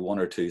find one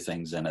or two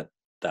things in it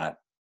that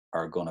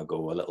are going to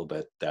go a little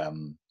bit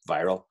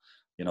viral.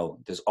 You know,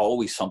 there's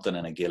always something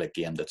in a Gaelic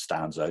game that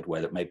stands out,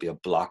 whether it might be a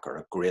block or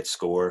a great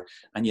score,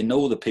 and you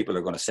know that people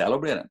are going to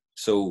celebrate it.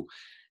 So,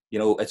 you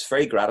know, it's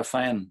very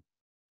gratifying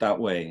that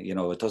way. You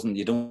know,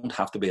 you don't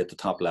have to be at the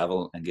top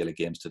level in Gaelic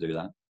games to do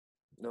that.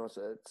 No,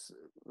 it's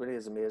really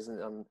is amazing.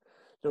 And,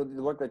 you know,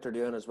 the work that you're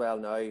doing as well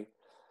now, I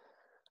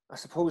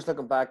suppose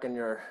looking back in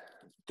your,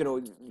 you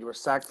know, you were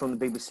sacked from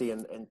the BBC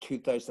in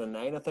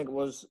 2009, I think it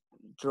was,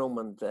 Jerome,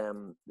 and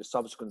the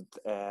subsequent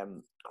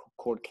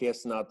court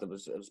case and that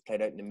was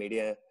played out in the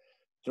media.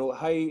 You know,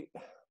 how, you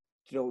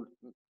know,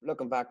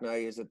 looking back now,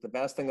 is it the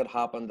best thing that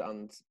happened?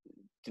 And,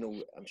 you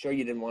know, I'm sure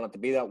you didn't want it to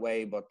be that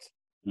way, but,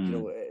 you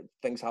know,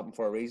 things happen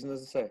for a reason,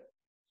 as I say.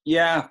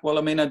 Yeah, well,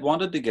 I mean, I'd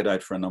wanted to get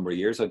out for a number of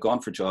years. I'd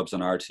gone for jobs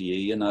on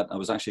RTE and that. I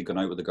was actually going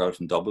out with a girl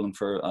from Dublin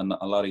for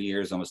a lot of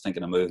years. I was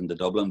thinking of moving to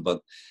Dublin, but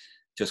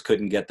just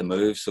couldn't get the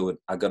move. So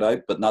I got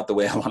out, but not the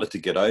way I wanted to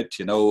get out,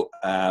 you know.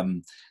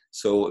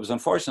 So it was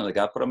unfortunate like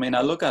that. But I mean,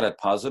 I look at it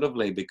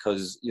positively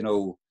because, you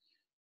know,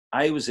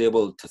 I was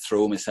able to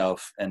throw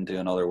myself into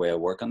another way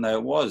of working. Now,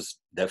 it was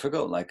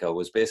difficult. Like I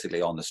was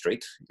basically on the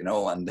street, you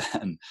know, and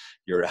then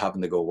you're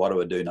having to go, what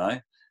do I do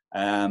now?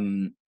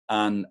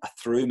 And I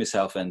threw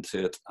myself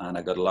into it, and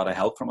I got a lot of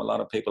help from a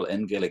lot of people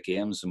in Gaelic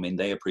games. I mean,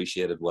 they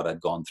appreciated what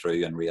I'd gone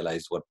through and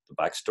realised what the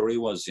backstory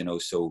was, you know.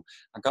 So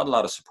I got a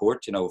lot of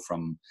support, you know,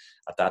 from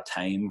at that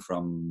time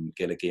from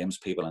Gaelic games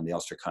people in the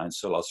Ulster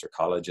Council, Ulster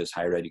colleges,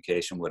 higher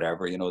education,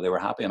 whatever. You know, they were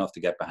happy enough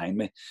to get behind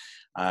me,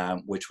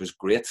 which was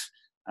great.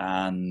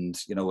 And,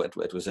 you know,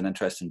 it was an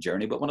interesting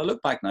journey. But when I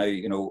look back now,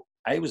 you know,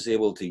 I was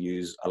able to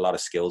use a lot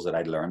of skills that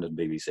I'd learned in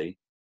BBC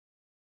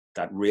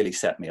that really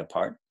set me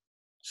apart.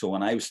 So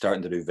when I was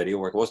starting to do video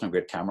work, I wasn't a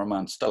great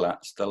cameraman, still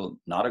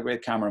not a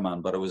great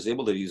cameraman, but I was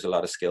able to use a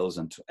lot of skills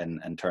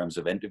in terms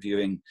of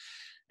interviewing,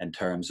 in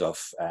terms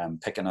of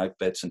picking out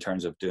bits, in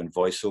terms of doing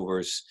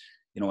voiceovers.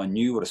 You know, I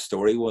knew what a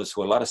story was.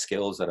 So a lot of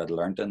skills that I'd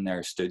learned in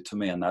there stood to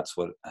me, and that's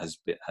what has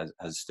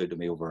stood to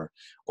me over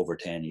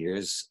 10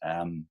 years.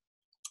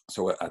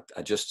 So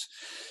I just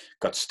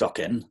got stuck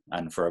in,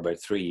 and for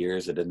about 3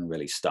 years, I didn't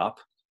really stop.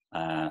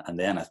 And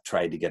then I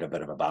tried to get a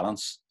bit of a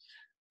balance,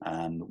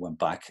 and went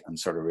back and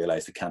sort of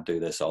realized I can't do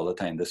this all the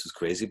time. This is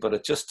crazy, but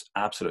it just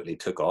absolutely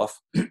took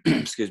off.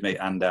 Excuse me.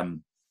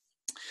 And,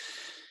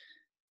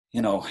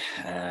 you know,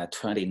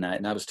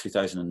 29, that was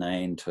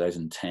 2009,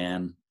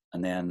 2010.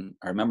 And then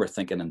I remember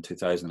thinking in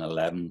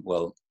 2011,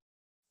 well,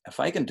 if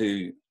I can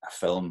do a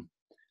film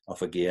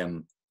of a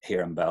game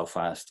here in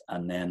Belfast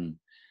and then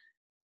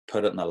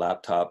put it in a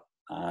laptop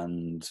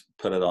and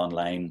put it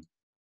online,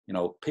 you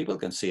know, people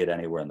can see it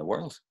anywhere in the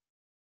world.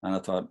 And I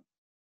thought,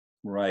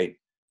 right,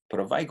 but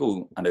if I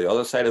go on the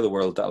other side of the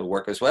world, that'll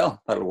work as well.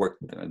 That'll work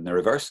in the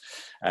reverse.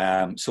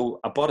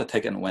 So I bought a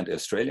ticket and went to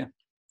Australia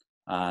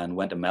and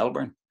went to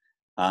Melbourne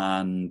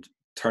and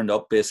turned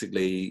up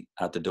basically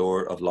at the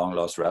door of long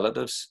lost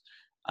relatives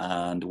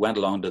and went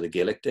along to the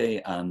Gaelic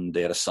Day, and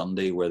they had a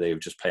Sunday where they were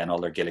just playing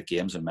all their Gaelic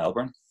games in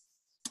Melbourne,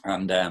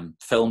 and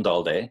filmed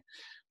all day,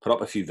 put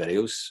up a few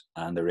videos,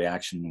 and the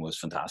reaction was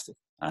fantastic.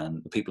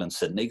 And the people in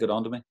Sydney got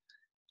onto me.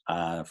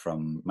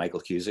 From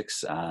Michael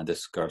Cusick's,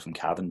 this girl from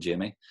Cavan,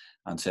 Jamie,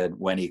 and said,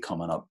 when are you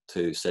coming up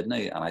to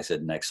Sydney? And I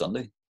said, next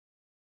Sunday.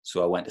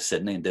 So I went to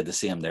Sydney and did the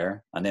same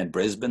there. And then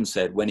Brisbane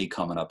said, when are you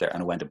coming up there?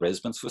 And I went to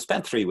Brisbane. So I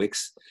spent 3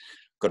 weeks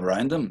going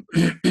around them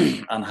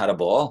and had a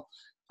ball.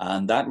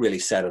 And that really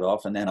set it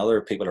off. And then other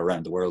people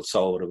around the world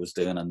saw what I was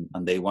doing,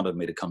 and they wanted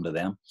me to come to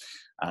them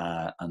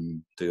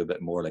and do a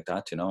bit more like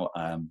that, you know.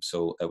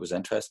 So it was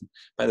interesting.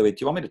 By the way, do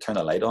you want me to turn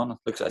the light on?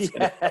 Looks like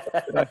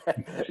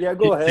yeah,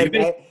 go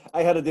ahead.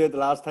 I had to do it the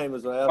last time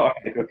as well. Oh,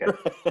 okay.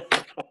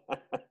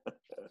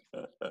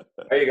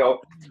 There you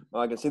go. Oh,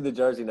 I can see the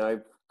jersey now.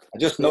 I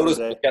just noticed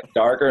it getting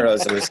darker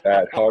as I was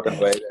talking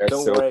away there.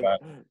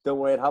 Don't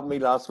worry, it happened to me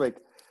last week.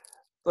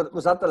 But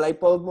was that the light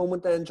bulb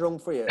moment then, Drum,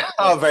 for you?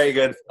 Oh, very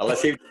good.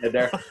 Let's see what you did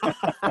there.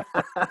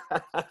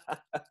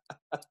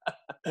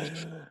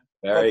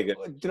 Very good.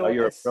 You know,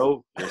 you're a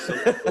pro. You're so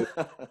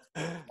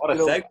what a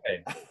segue.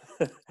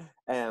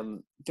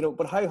 You know,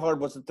 but how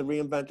hard was it to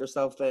reinvent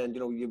yourself then?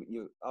 You know,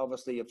 you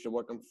obviously, if you're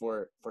working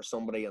for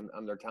somebody and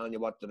they're telling you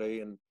what to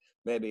do, and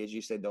maybe, as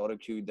you said, the other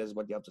cue, this is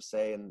what you have to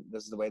say, and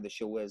this is the way the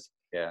show is.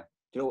 Yeah.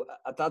 You know,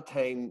 at that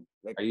time,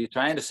 like, are you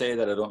trying to say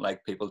that I don't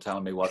like people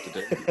telling me what to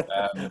do?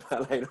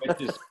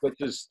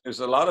 Which is there's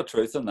a lot of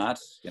truth in that,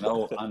 you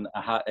know, and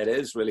it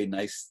is really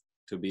nice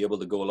to be able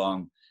to go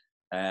along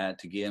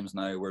to games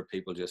now where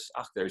people just,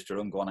 there's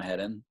Jerome going ahead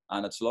in,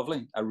 and it's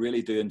lovely. I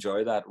really do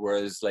enjoy that.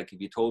 Whereas, like, if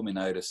you told me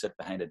now to sit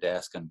behind a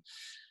desk and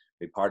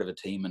be part of a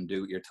team and do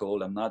what you're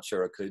told, I'm not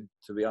sure I could,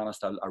 to be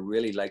honest. I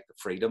really like the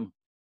freedom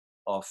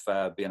of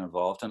being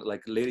involved in it.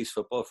 Like ladies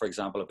football, for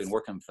example, I've been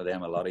working for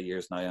them a lot of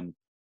years now, and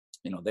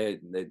you know, they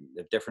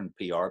have different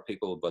PR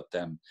people, but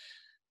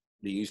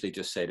they usually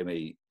just say to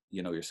me,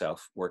 you know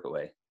yourself, work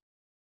away.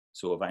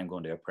 So if I'm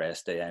going to a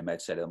press day, I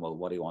might say to them, well,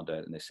 what do you want to?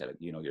 And they said,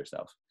 you know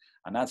yourself.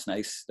 And that's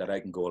nice that I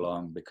can go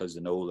along because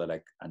they know that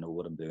I know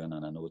what I'm doing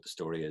and I know what the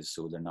story is.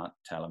 So they're not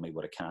telling me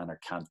what I can or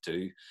can't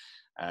do.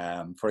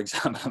 For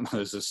example,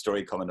 there's a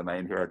story coming to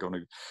mind here. I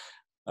don't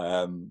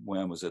know,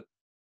 when was it?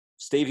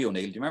 Stevie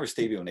O'Neill. Do you remember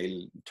Stevie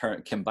O'Neill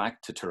came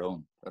back to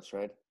Tyrone? That's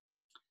right.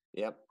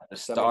 Yep. At the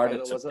start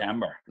of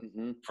September,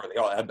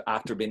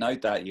 after being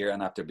out that year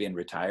and after being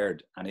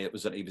retired, and he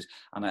was,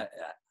 and I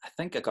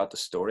think I got the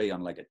story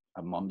on like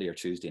a Monday or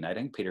Tuesday night. I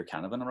think Peter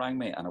Canavan rang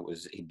me, and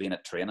he'd been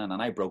at training,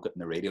 and I broke it in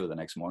the radio the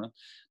next morning.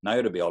 Now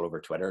it'll be all over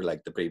Twitter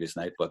like the previous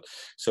night, but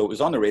so it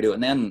was on the radio,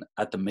 and then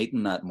at the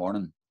meeting that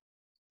morning,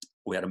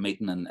 we had a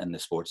meeting in the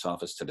sports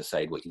office to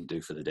decide what you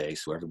do for the day.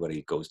 So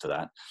everybody goes to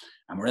that,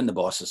 and we're in the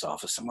boss's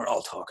office, and we're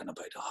all talking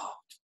about,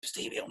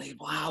 Stevie O'Neill,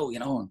 wow, you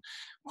know, and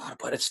what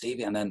about it,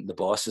 Stevie? And then the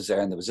boss is there,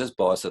 and there was this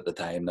boss at the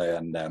time now,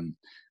 and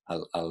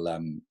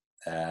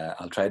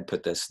I'll try to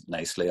put this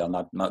nicely. I'll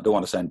not don't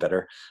want to sound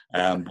bitter,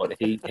 but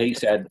he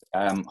said,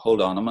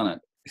 hold on a minute.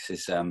 He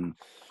says,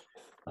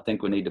 I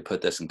think we need to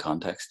put this in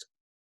context,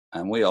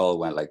 and we all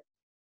went like,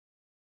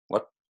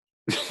 what?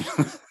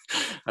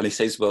 And he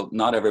says, well,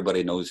 not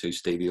everybody knows who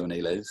Stevie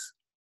O'Neill is,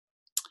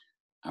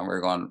 and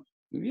we're going,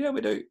 yeah,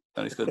 we do.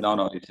 And he goes,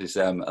 no. He says,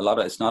 a lot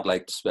of it's not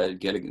like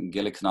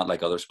Gaelic's not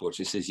like other sports.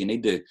 He says you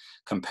need to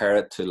compare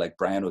it to like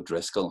Brian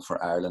O'Driscoll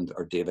for Ireland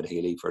or David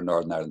Healy for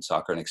Northern Ireland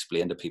Soccer and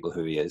explain to people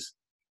who he is.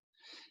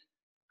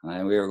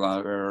 And we were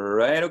going,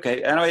 right,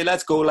 okay. Anyway,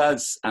 let's go,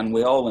 lads. And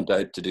we all went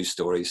out to do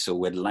stories. So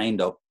we'd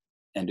lined up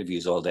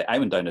interviews all day. I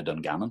went down to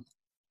Dungannon,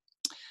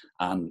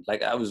 and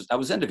like I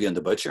was interviewing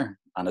the butcher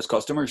and his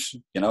customers,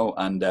 you know,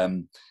 and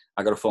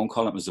I got a phone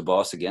call. It was the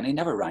boss again. He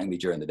never rang me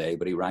during the day,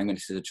 but he rang me and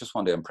he said, I just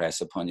want to impress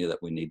upon you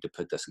that we need to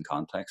put this in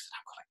context.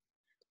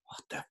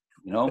 And I'm going, what the,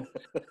 you know?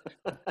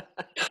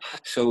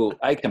 So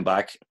I came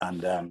back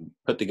and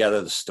put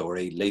together the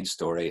story, lead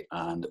story.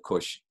 And of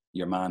course,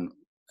 your man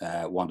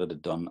wanted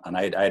it done. And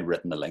I had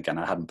written the link and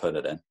I hadn't put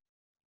it in.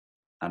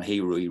 And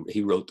he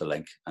wrote the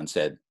link and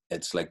said,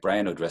 it's like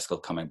Brian O'Driscoll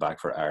coming back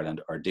for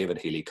Ireland or David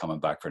Healy coming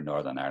back for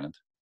Northern Ireland.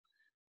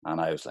 And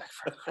I was like,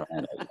 for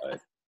crying out loud.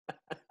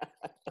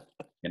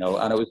 You know,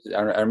 and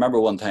I remember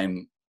one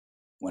time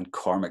when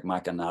Cormac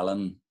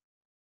McAnallen,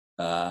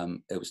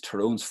 it was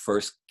Tyrone's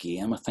first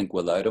game, I think,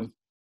 without him.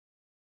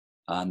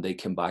 And they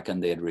came back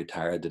and they had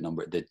retired the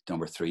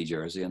number 3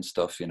 jersey and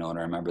stuff, you know. And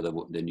I remember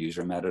the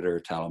newsroom editor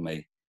telling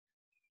me,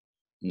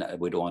 no,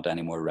 we don't want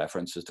any more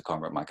references to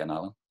Cormac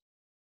McAnallen.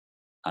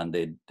 And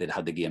they'd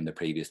had the game the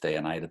previous day,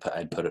 and I'd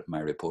put it in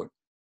my report.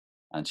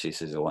 And she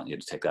says, I want you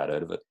to take that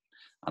out of it.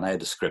 And I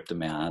had the script in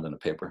my hand and a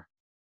paper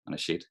and a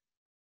sheet.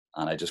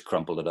 And I just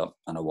crumpled it up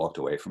and I walked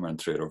away from her and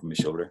threw it over my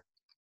shoulder.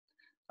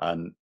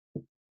 And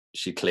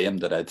she claimed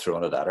that I'd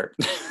thrown it at her.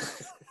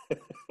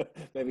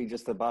 Maybe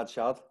just a bad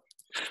shot.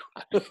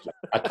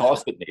 I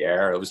tossed it in the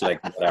air. It was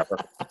like, whatever,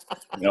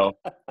 you know.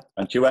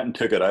 And she went and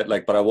took it out,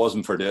 like, but I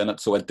wasn't for doing it.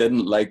 So I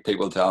didn't like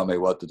people telling me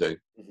what to do.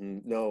 Mm-hmm.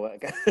 No.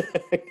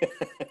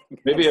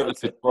 Maybe it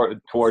was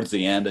towards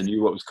the end. I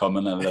knew what was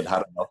coming and I'd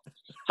had enough.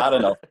 Had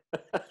enough.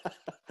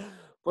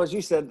 Well, as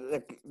you said,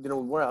 like, you know,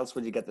 where else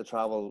would you get to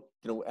travel?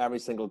 You know, every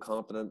single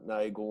continent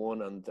now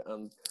going,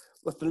 and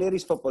with the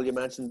ladies' football, you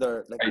mentioned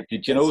there. Like, hey,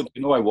 did you know?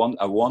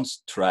 I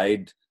once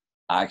tried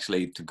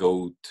actually to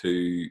go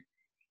to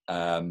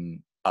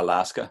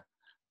Alaska.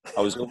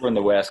 I was over on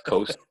the West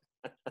Coast,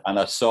 and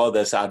I saw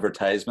this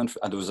advertisement,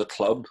 and there was a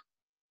club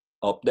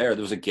up there.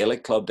 There was a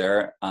Gaelic club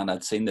there, and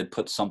I'd seen they'd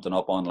put something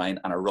up online,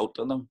 and I wrote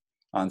to them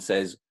and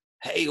says,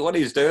 hey, what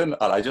he's doing.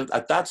 And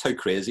that's how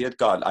crazy it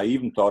got. I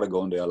even thought of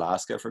going to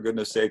Alaska, for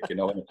goodness sake, you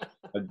know.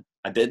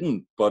 I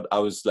didn't, but I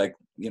was like,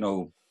 you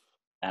know,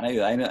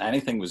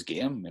 anything was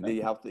game, you know.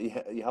 You have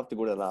to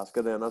go to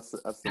Alaska then. That's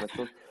the next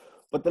one.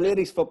 But the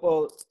ladies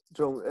football,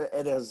 Joe,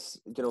 it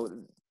is, you know,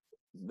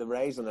 the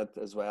rise in it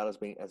as well has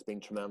been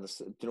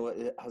tremendous. You know,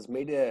 it has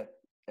media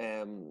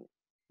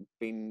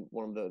been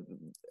one of the,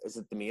 is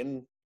it the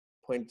main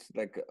point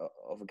like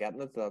of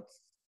getting it to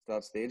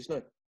that stage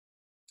now?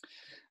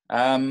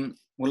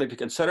 Well, if you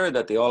consider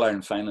that the All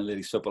Ireland final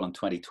ladies football in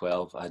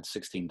 2012 had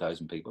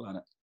 16,000 people in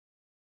it,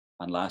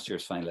 and last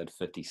year's final had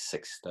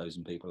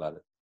 56,000 people at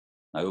it.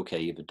 Now, okay,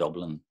 you have a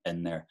Dublin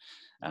in there,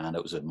 and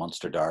it was a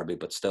Munster derby,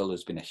 but still,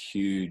 there's been a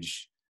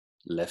huge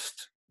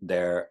lift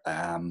there.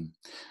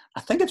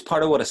 I think it's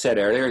part of what I said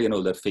earlier, you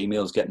know, that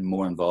females getting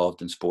more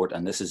involved in sport,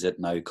 and this is it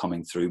now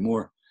coming through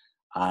more.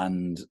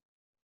 And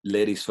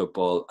ladies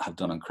football have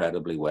done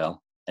incredibly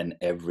well in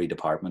every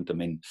department. I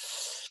mean,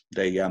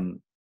 they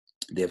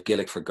have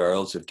Gaelic for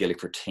girls, they have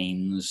Gaelic for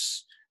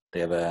teens, they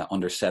have a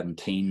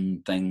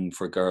under-17 thing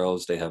for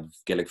girls, they have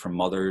Gaelic for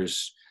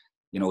mothers.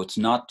 You know, it's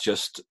not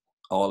just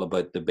all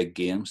about the big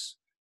games.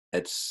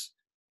 It's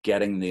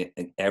getting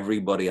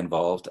everybody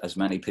involved, as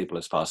many people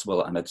as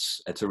possible, and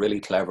it's a really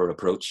clever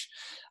approach,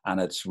 and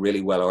it's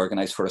really well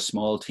organized for a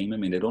small team. I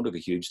mean, they don't have a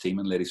huge team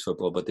in ladies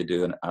football, but they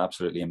do an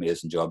absolutely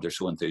amazing job. They're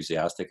so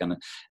enthusiastic, and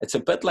it's a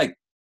bit like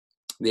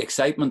the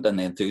excitement and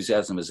the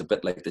enthusiasm is a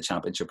bit like the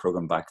championship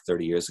program back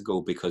 30 years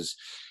ago, because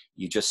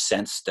you just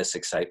sensed this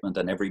excitement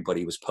and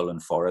everybody was pulling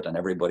for it and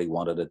everybody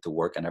wanted it to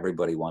work and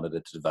everybody wanted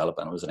it to develop,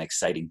 and it was an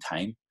exciting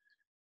time.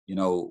 You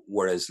know,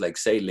 whereas like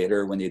say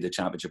later when you did the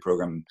championship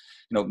program,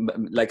 you know,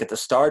 like at the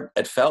start,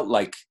 it felt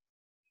like,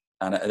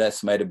 and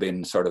this might have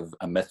been sort of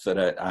a myth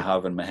that I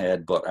have in my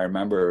head, but I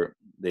remember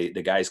the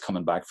guys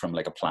coming back from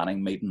like a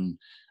planning meeting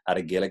at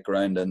a Gaelic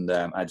ground, and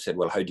I'd said,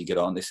 well, how do you get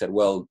on? They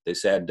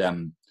said,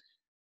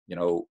 you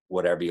know,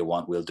 whatever you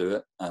want, we'll do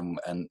it.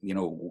 And you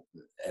know,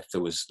 if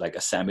there was like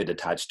a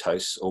semi-detached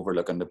house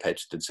overlooking the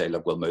pitch, they'd say,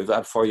 look, we'll move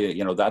that for you.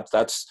 You know,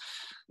 that's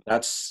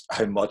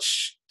how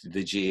much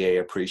the GA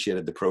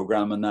appreciated the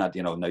program and that,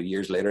 you know. Now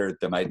years later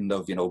they mightn't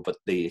have, you know, but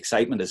the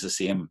excitement is the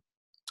same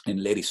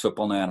in ladies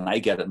football now, and I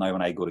get it now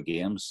when I go to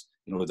games.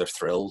 You know, they're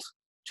thrilled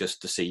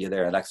just to see you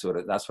there, and that's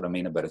what I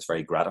mean about it's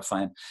very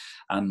gratifying.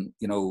 And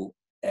you know,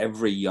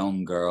 every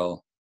young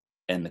girl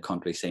in the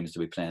country seems to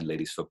be playing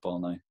ladies football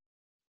now.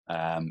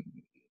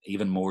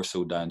 Even more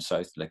so down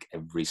south, like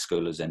every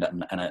school is in it,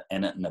 and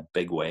in it in a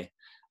big way,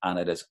 and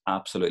it is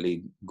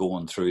absolutely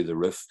going through the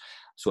roof.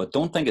 So I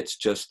don't think it's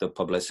just the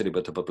publicity,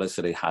 but the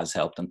publicity has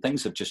helped, and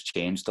things have just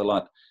changed a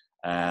lot,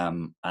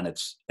 and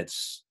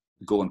it's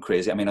going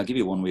crazy. I mean, I'll give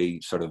you one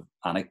wee sort of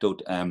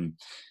anecdote.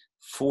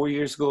 4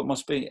 years ago, it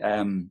must be,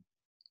 I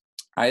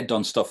had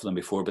done stuff for them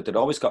before, but they'd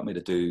always got me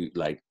to do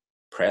like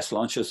press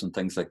launches and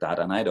things like that,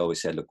 and I'd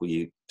always said, look, will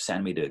you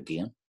send me to a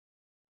game?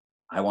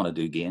 I want to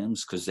do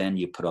games, because then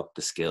you put up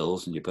the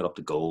skills and you put up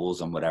the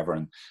goals and whatever,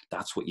 and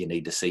that's what you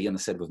need to see. And they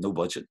said, with no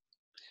budget.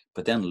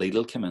 But then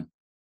Lidl came in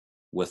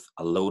with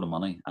a load of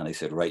money, and they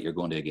said, right, you're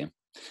going to a game.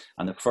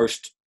 And the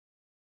first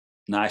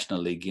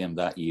National League game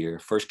that year,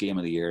 first game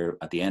of the year,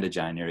 at the end of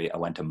January, I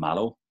went to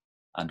Mallow,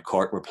 and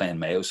Cork were playing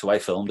Mayo, so I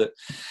filmed it.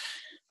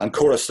 And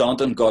Cora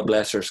Staunton, God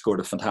bless her,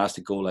 scored a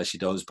fantastic goal as she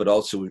does, but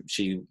also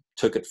she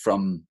took it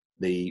from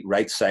the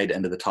right side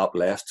into the top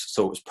left,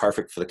 so it was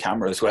perfect for the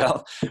camera as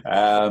well.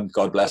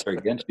 God bless her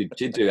again.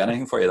 She'd do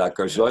anything for you, that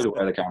girl. She's allowed to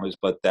wear the cameras,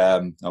 but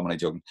I'm only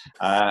joking.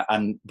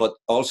 But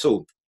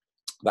also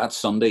that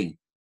Sunday,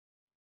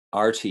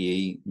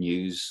 RTE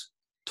News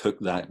took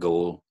that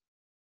goal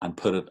and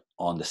put it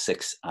on the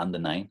 6 and the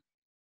 9,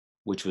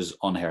 which was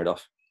unheard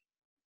of.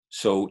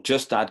 So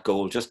just that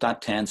goal, just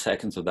that 10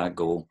 seconds of that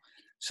goal.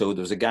 So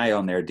there was a guy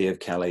on there, Dave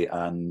Kelly,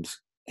 and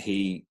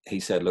he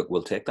said, look,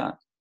 we'll take that.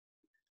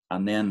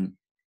 And then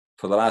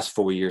for the last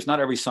 4 years, not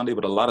every Sunday,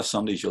 but a lot of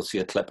Sundays, you'll see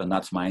a clip, and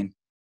that's mine.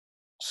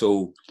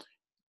 So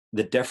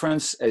the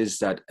difference is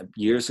that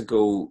years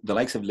ago, the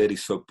likes of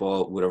ladies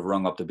football would have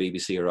rung up the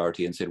BBC or RT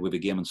and said, we'll be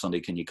game on Sunday,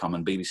 can you come?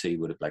 And BBC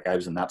would have, like, I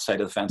was on that side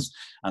of the fence,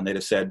 and they'd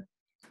have said,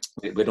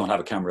 we don't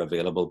have a camera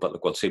available, but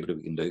look, we'll see what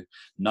we can do.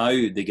 Now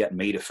they get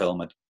me to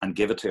film it and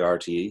give it to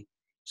RTE.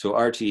 So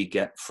RTE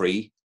get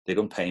free. They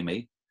don't pay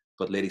me,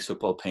 but ladies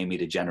football pay me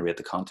to generate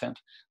the content.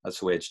 That's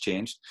the way it's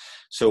changed.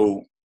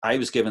 So I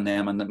was giving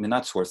them, and I mean,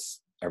 that's worth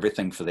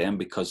everything for them,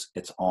 because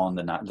it's on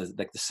like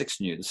the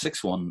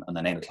 6-1 and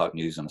the 9 o'clock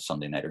news on a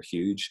Sunday night are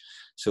huge.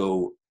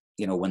 So,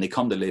 you know, when they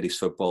come to ladies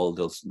football,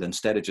 they'll,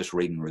 instead of just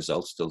reading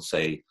results, they'll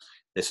say,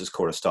 this is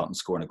Cora Staunton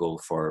scoring a goal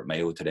for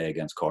Mayo today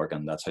against Cork,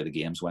 and that's how the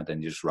games went,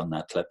 and you just run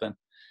that clip in.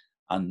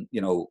 And,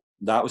 you know,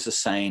 that was a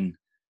sign.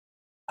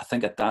 I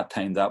think at that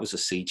time, that was a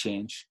sea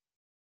change.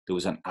 There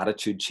was an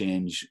attitude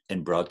change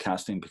in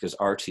broadcasting, because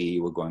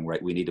RTE were going,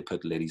 right, we need to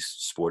put ladies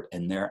sport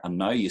in there. And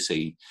now you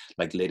see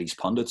like ladies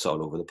pundits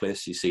all over the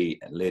place. You see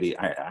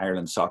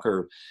Ireland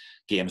soccer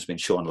games being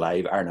shown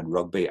live, Ireland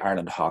rugby,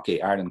 Ireland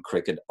hockey, Ireland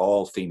cricket,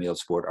 all female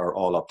sport are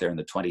all up there in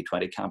the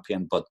 2020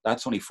 campaign. But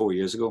that's only 4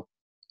 years ago.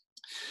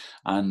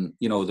 And,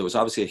 you know, there was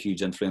obviously a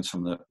huge influence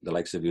from the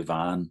likes of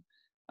Yvonne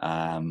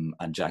and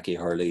Jackie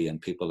Hurley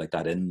and people like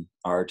that in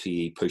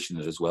RTE pushing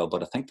it as well.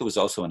 But I think there was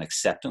also an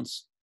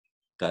acceptance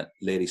that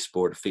lady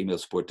sport, female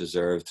sport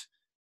deserved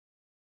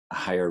a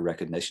higher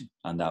recognition.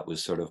 And that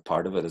was sort of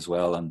part of it as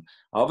well. And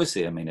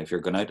obviously, I mean, if you're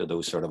going out to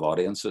those sort of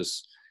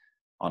audiences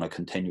on a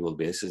continual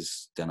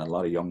basis, then a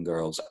lot of young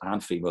girls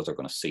and females are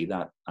going to see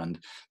that. And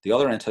the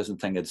other interesting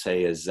thing I'd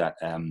say is that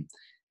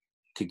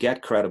to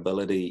get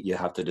credibility, you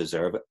have to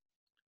deserve it.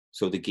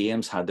 So the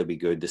games had to be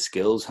good, the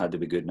skills had to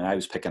be good. Now I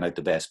was picking out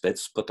the best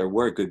bits, but there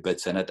were good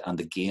bits in it, and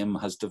the game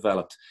has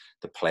developed,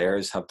 the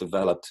players have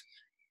developed,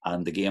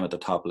 and the game at the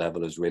top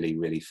level is really,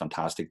 really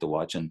fantastic to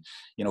watch. And,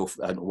 you know,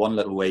 one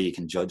little way you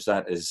can judge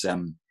that is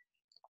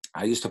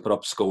I used to put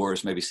up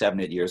scores maybe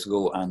 7-8 years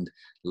ago, and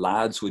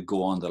lads would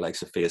go on the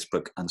likes of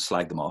Facebook and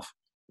slag them off.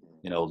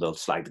 You know, they'll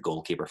slag the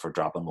goalkeeper for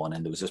dropping one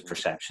in. There was this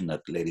perception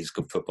that ladies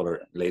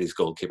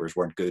goalkeepers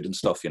weren't good and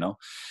stuff, you know.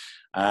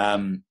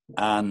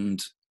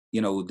 And,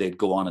 you know, they'd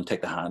go on and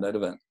take the hand out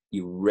of it.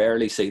 You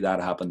rarely see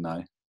that happen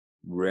now.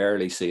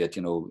 Rarely see it,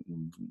 you know.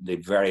 They're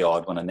very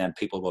odd one, and then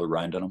people will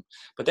round on them.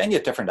 But then you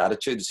have different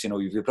attitudes. You know,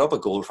 if you put up a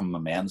goal from a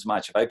men's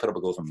match, if I put up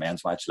a goal from a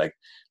men's match, like,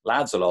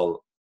 lads will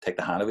all take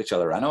the hand of each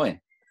other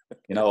anyway.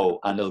 You know,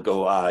 and they'll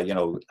go, you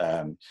know,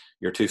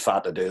 you're too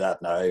fat to do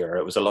that now, or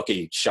it was a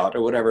lucky shot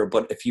or whatever.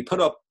 But if you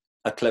put up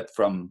a clip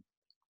from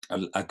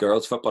a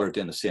girls footballer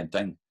doing the same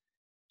thing,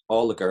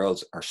 all the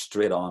girls are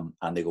straight on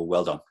and they go,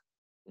 well done.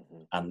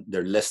 Mm-hmm. And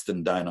they're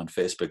listing down on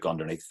Facebook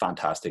underneath,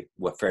 fantastic,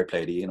 what fair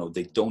play to you. You know,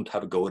 they don't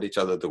have a go at each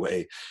other the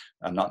way,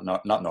 and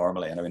not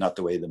normally, and I mean, not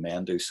the way the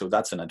men do. So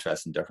that's an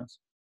interesting difference.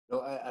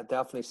 No, I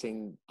definitely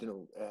seen, you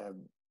know,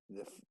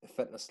 the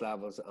fitness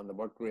levels and the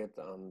work rate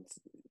and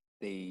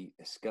the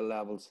skill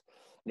levels.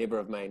 A neighbour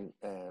of mine,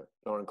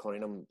 Lauren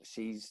Cunningham,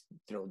 she's,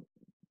 you know,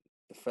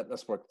 the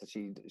fitness work that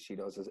she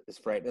does is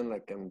frightening.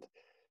 Like, and,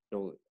 you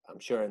know, I'm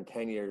sure in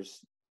 10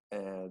 years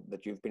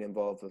that you've been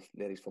involved with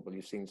ladies football,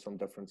 you've seen some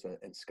difference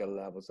in skill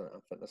levels and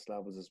fitness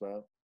levels as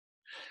well.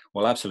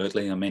 Well,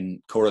 absolutely. I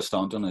mean, Cora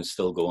Staunton is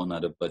still going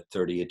at about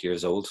 38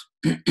 years old,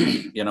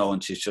 you know,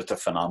 and she's just a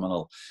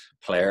phenomenal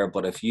player.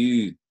 But if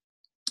you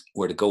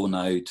were to go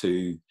now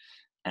to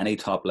any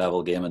top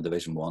level game in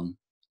Division 1,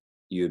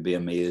 you'd be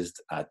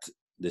amazed at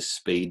the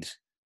speed,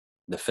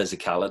 the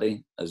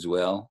physicality as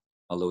well.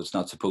 Although it's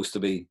not supposed to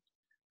be,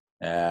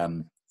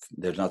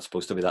 there's not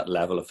supposed to be that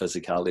level of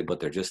physicality, but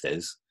there just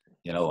is.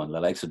 You know, and the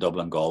likes of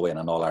Dublin, Galway, and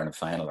an All-Ireland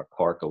final, or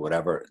Cork, or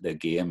whatever,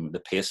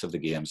 the pace of the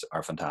games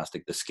are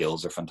fantastic. The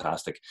skills are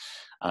fantastic,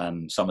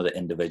 and some of the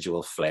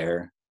individual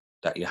flair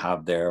that you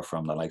have there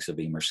from the likes of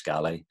Emer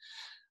Scally,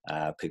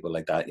 people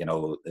like that. You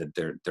know,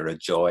 they're a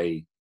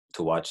joy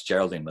to watch.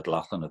 Geraldine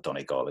McLaughlin at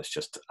Donegal is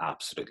just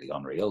absolutely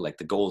unreal. Like,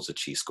 the goals that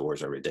she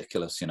scores are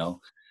ridiculous. You know,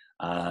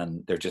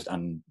 and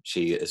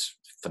she is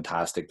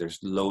fantastic. There's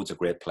loads of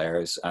great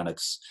players, and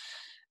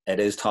it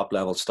is top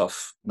level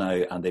stuff now,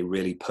 and they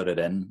really put it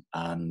in,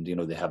 and, you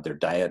know, they have their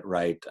diet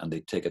right, and they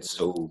take it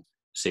so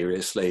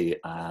seriously,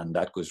 and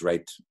that goes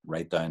right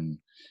down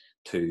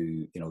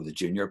to, you know, the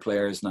junior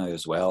players now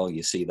as well.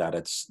 You see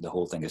that the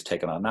whole thing is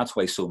taken on, and that's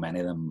why so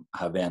many of them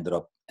have ended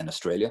up in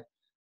Australia,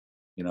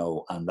 you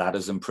know, and that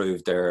has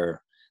improved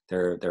their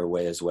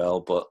way as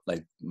well. But,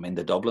 like, I mean,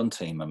 the Dublin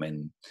team, I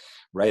mean,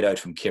 right out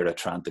from Ciara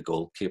Trant, the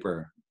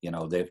goalkeeper, you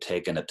know, they've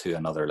taken it to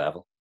another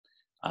level.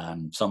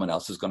 And someone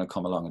else is going to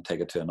come along and take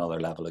it to another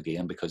level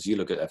again, because you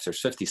look at, if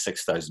there's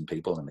 56,000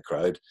 people in the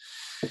crowd,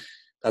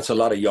 that's a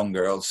lot of young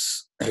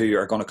girls who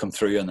are going to come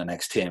through in the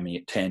next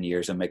 10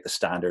 years and make the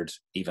standard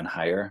even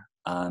higher.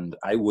 And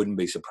I wouldn't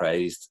be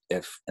surprised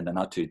if in the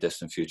not too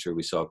distant future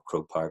we saw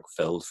Croke Park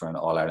filled for an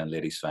All-Ireland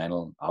ladies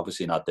final.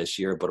 Obviously not this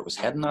year, but it was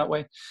heading that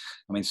way.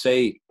 I mean,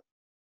 say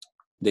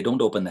they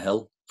don't open the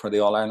Hill for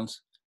the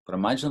All-Irelands, but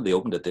imagine if they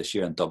opened it this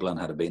year and Dublin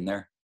had been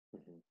there.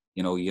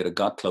 You know, you'd have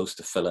got close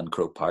to filling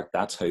Croke Park.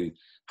 That's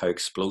how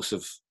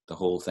explosive the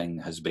whole thing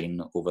has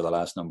been over the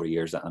last number of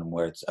years, and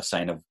where it's a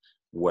sign of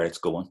where it's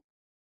going.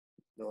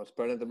 No, it's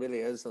brilliant. It really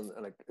is, and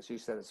like as you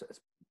said, it's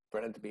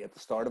brilliant to be at the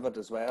start of it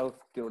as well.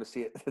 You know, to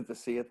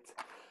see it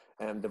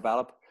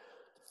develop.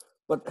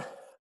 But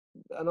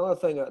another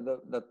thing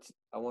that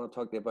I want to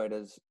talk to you about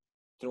is,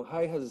 you know,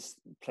 how has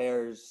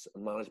players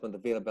and management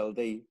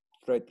availability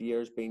throughout the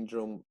years been,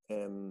 Jerome,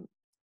 in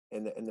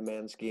the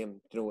men's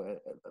game? You know,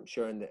 I'm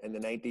sure in the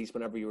 90s,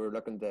 whenever you were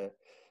looking to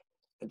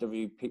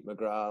interview Pete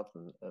McGrath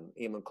and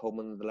Eamon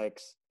Coleman and the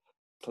likes,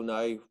 till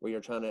now, where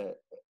you're trying to,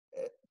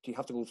 do you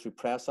have to go through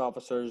press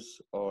officers,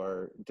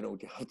 or, you know,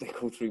 do you have to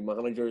go through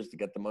managers to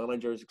get the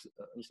managers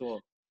and so on?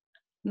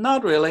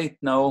 Not really,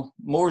 no.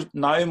 More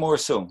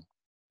so.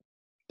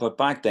 But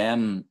back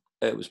then,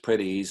 it was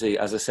pretty easy.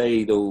 As I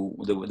say, though,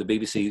 the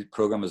BBC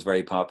program was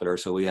very popular,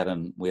 so we had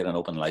an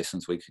open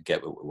license. We could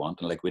get what we want,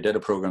 and like, we did a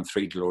program,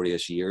 3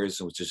 Glorious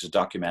Years, which is a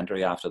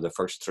documentary after the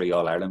first 3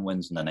 All-Ireland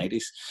wins in the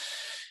 90s.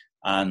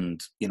 And,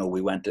 you know,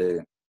 we went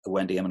to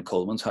went to Eamon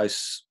Coleman's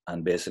house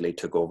and basically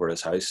took over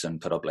his house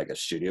and put up like a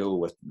studio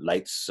with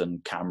lights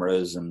and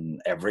cameras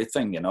and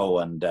everything,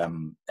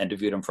 and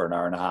interviewed him for an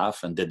hour and a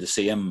half, and did the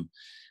same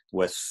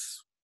with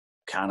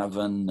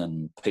Canavan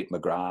and Pete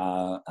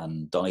McGrath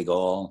and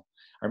Donegal.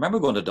 I remember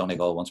going to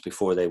Donegal once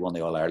before they won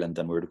the All-Ireland,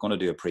 and we were going to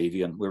do a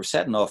preview, and we were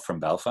setting off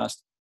from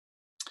Belfast,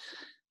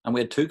 and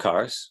we had 2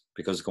 cars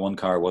because one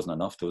car wasn't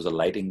enough. There was a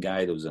lighting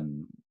guy, there was a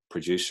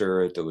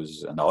producer, there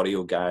was an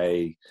audio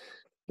guy,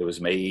 there was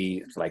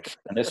me,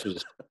 and this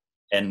was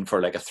in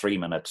for like a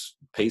 3-minute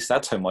piece.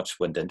 That's how much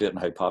went into it and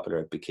how popular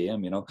it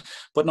became,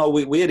 But no,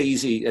 we had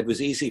easy. It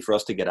was easy for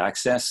us to get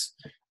access,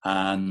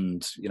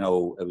 and it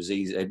was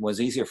easy. It was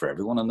easier for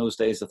everyone in those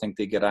days, I think,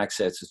 to get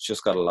access. It's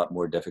just got a lot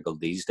more difficult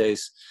these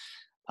days.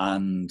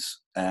 And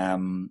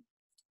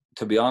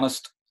to be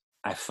honest,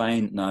 I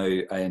find now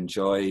I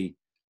enjoy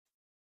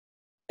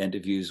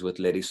interviews with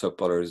ladies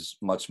footballers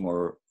much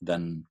more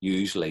than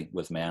usually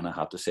with men, I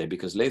have to say,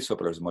 because ladies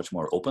footballers are much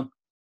more open,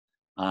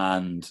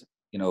 and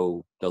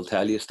they'll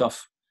tell you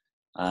stuff,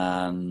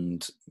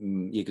 and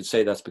you could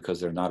say that's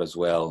because they're not as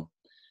well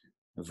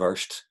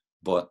versed.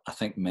 But I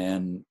think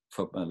a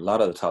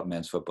lot of the top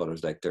men's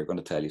footballers, they're going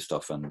to tell you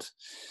stuff, and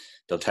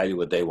they'll tell you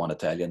what they want to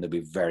tell you, and they'll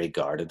be very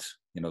guarded.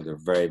 They're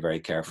very, very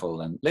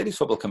careful. And ladies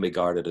football can be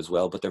guarded as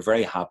well, but they're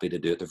very happy to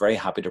do it. They're very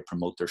happy to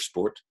promote their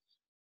sport.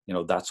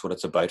 That's what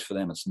it's about for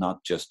them. It's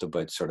not just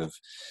about sort of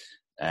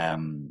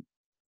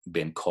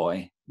being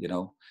coy,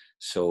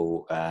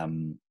 So,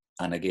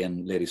 and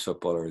again, ladies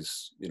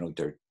footballers,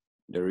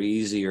 they're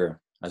easier,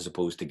 I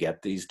suppose, to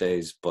get these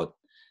days. But,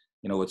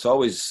 it's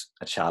always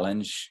a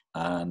challenge.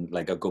 And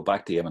I'll go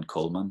back to Eamon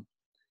Coleman.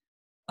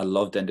 I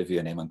loved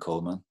interviewing Eamon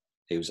Coleman.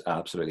 He was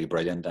absolutely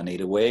brilliant. And he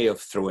had a way of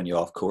throwing you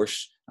off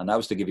course. And that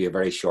was to give you a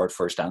very short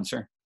first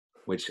answer,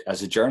 which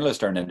as a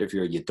journalist or an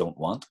interviewer, you don't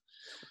want.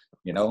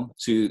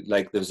 So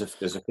there's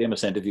a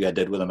famous interview I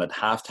did with him at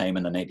halftime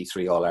in the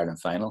 '93 All-Ireland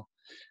final.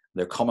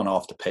 They're coming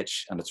off the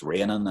pitch and it's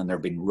raining, and they're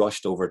being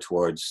rushed over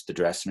towards the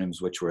dressing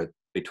rooms, which were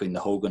between the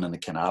Hogan and the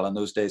Canal in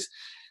those days.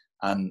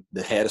 And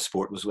the head of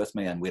sport was with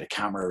me, and we had a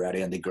camera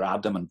ready, and they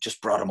grabbed him and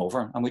just brought him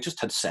over, and we just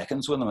had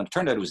seconds with him, and it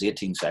turned out it was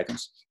 18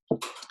 seconds.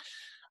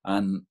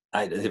 And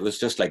it was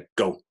just like,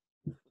 go.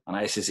 And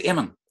I says,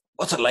 Eamon,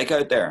 what's it like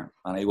out there?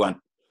 And he went,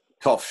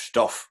 tough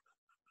stuff.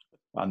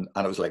 And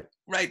I was like,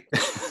 right.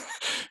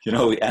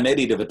 And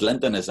Eddie David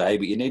Linton in his eye,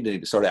 but you need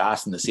to sort of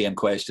ask them the same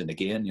question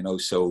again,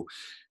 So,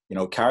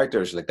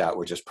 characters like that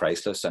were just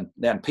priceless. And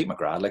then Pete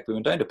McGrath, we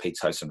went down to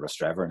Pete's house in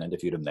Rostrevor and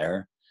interviewed him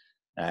there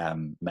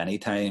many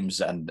times.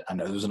 And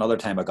there was another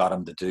time I got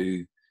him to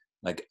do,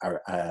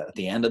 at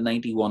the end of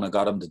 '91, I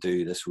got him to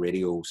do this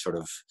radio sort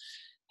of,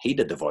 he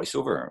did the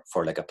voiceover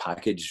for a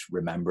package,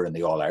 remembering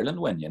the All-Ireland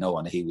win,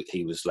 and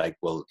he was like,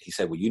 well, he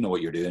said, well, you know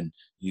what you're doing.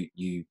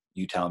 You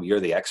tell me, you're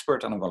the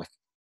expert. And I'm going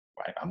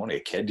I'm only a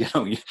kid,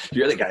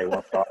 you're the guy who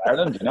won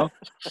Ireland,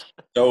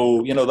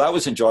 So, that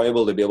was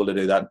enjoyable to be able to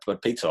do that.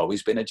 But Pete's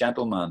always been a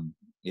gentleman,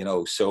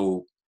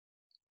 So,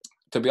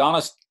 to be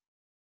honest,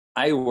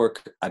 I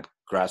work at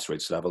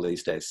grassroots level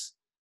these days.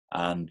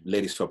 And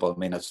ladies football,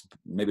 it's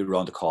maybe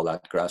wrong to call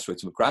that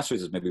grassroots, but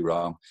grassroots is maybe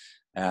wrong.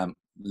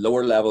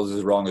 Lower levels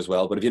is wrong as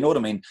well. But if you know what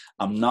I mean,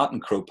 I'm not in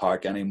Croke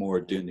Park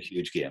anymore doing the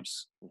huge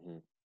games. Mm-hmm.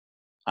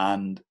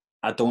 And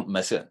I don't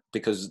miss it,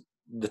 because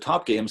the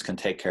top games can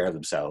take care of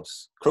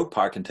themselves. Croke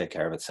Park can take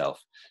care of itself,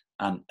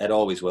 and it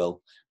always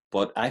will.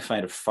 But I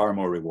find it far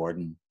more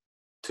rewarding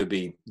to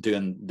be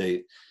doing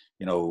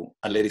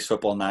a ladies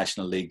football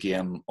National League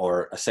game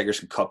or a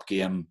Sigerson Cup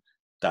game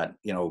that,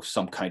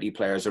 some county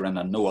players are in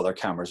and no other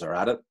cameras are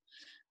at it,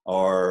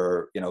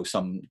 or,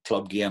 some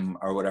club game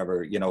or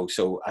whatever,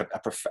 so I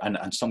prefer,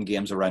 and some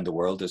games around the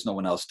world, there's no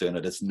one else doing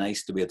it. It's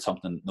nice to be at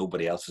something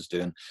nobody else is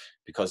doing,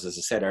 because as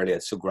I said earlier,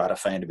 it's so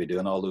gratifying to be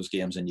doing all those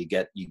games, and you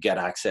get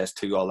access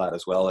to all that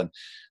as well. And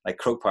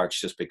Croke Park's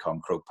just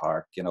become Croke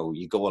Park,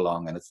 you go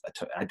along, and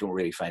I don't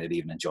really find it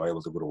even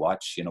enjoyable to go to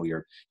watch.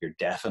 You're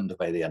deafened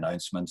by the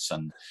announcements,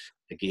 and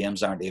the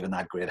games aren't even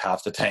that great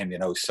half the time,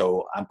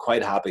 so I'm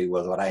quite happy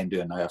with what I'm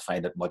doing now. I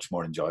find it much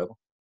more enjoyable.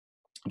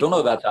 I don't know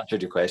if that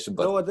answered your question,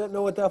 but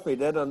no, it definitely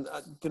did. And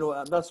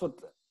that's what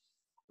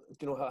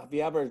have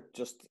you ever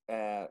just?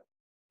 I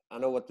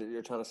know what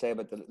you're trying to say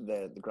about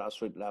the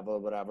grassroots level or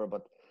whatever,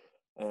 but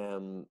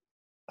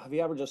have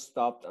you ever just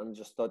stopped and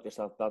just thought to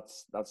yourself,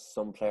 that's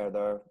some player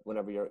there?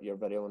 Whenever you're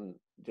videoing,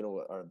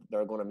 or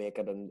they're going to make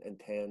it in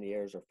 10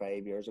 years or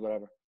 5 years or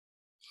whatever.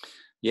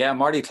 Yeah,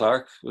 Marty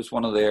Clark was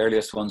one of the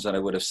earliest ones that I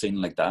would have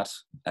seen like that,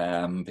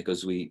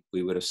 because we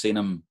would have seen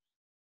him.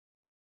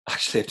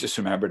 Actually, I've just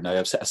remembered now.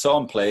 I saw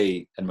him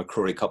play in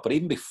McCrory Cup, but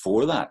even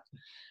before that,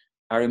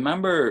 I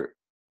remember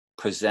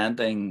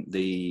presenting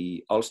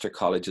the Ulster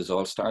College's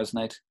All-Stars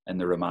Night in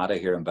the Ramada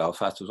here in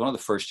Belfast. It was one of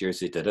the first years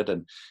they did it,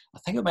 and I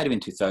think it might have been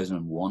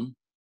 2001,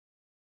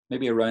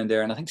 maybe around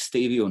there. And I think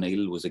Stevie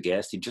O'Neill was a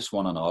guest. He just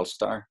won an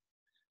All-Star.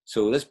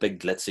 So this big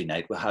glitzy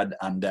night we had,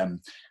 and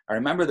I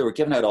remember they were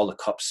giving out all the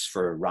cups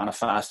for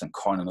Ranafast and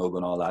Cornanog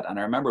and all that. And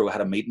I remember we had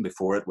a meeting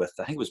before it with,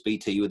 I think it was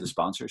BT with the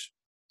sponsors,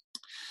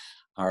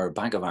 or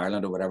Bank of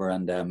Ireland or whatever,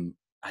 and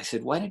I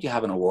said, why don't you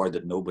have an award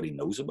that nobody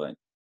knows about?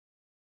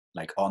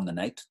 Like on the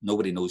night,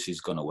 nobody knows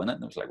who's going to win it.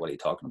 And I was like, what are you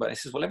talking about? I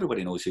says, well,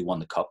 everybody knows who won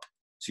the cup.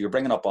 So you're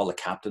bringing up all the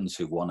captains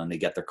who've won and they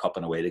get their cup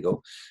and away they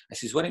go. I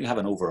says, why don't you have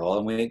an overall?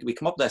 And we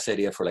come up with this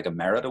idea for like a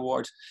merit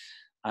award.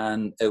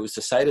 And it was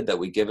decided that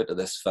we give it to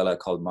this fella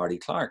called Marty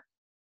Clark.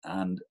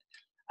 And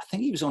I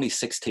think he was only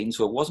 16,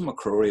 so it wasn't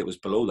McCrory, it was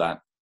below that.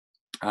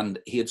 And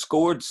he had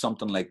scored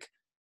something like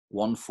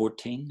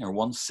 114 or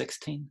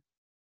 116.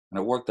 And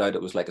it worked out,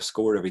 it was like a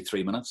score every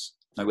 3 minutes.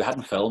 Now, we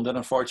hadn't filmed it,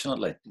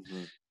 unfortunately.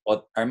 Mm-hmm.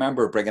 But I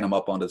remember bringing him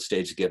up onto the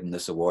stage to give him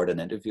this award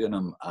and interviewing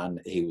him. And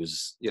he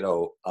was, you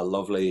know, a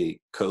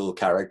lovely, cool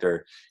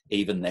character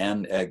even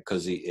then.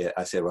 Because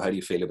I said, well, how do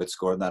you feel about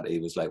scoring that? He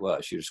was like, well,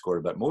 I should have scored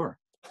a bit more.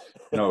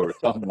 You know, or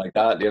something like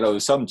that, you know,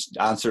 some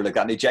answer like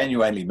that. And he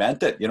genuinely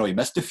meant it. You know, he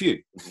missed a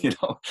few, you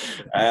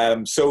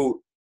know.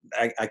 So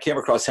I came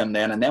across him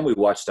then, and then we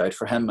watched out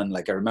for him. And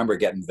like, I remember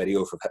getting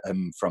video from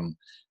him from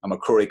a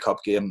McCrory Cup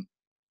game.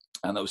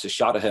 And there was a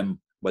shot of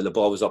him while the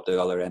ball was up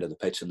the other end of the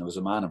pitch, and there was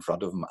a man in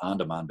front of him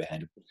and a man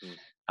behind him. Mm-hmm.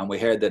 And we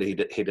heard that he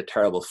had a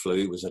terrible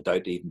flu, was a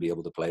doubt to even be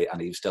able to play,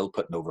 and he was still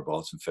putting over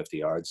balls from 50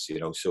 yards, you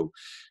know. So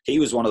he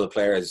was one of the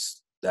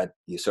players that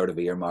you sort of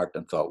earmarked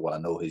and thought, well, I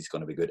know he's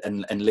going to be good.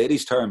 And in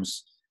ladies'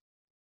 terms,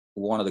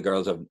 one of the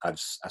girls I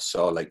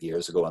saw like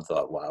years ago and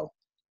thought, wow,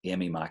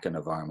 Amy Mackin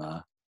of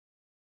Armagh,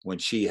 when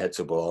she hits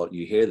a ball,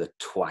 you hear the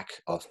thwack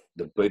of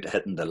the boot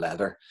hitting the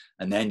leather,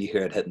 and then you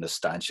hear it hitting the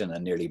stanchion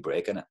and nearly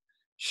breaking it.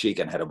 She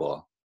can hit a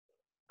ball.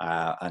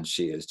 And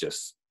she is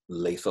just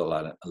lethal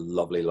and a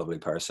lovely, lovely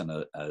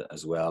person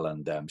as well.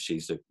 And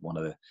she's one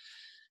of the,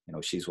 you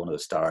know, she's one of the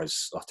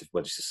stars of the,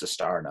 well, she's a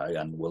star now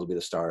and will be the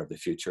star of the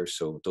future.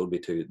 So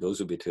those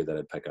would be two that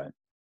I'd pick out.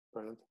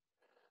 Brilliant.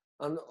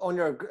 And on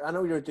your, I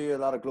know you're doing a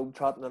lot of globe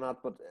trotting and that,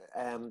 but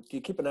do you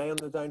keep an eye on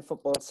the Down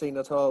football scene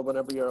at all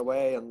whenever you're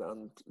away, and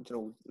you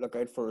know, look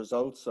out for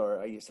results, or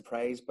are you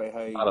surprised by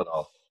how? Not at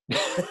all.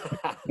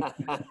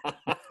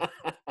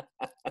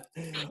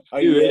 Do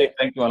you really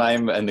think when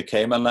I'm in the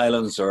Cayman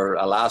Islands or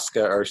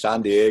Alaska or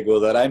San Diego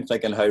that I'm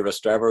thinking how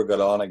Rostrevor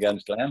got on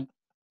against Glen?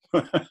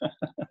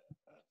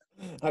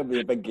 That'd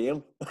be a big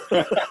game.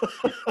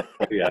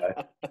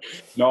 Yeah.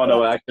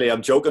 No, actually,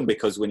 I'm joking,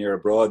 because when you're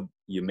abroad,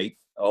 you meet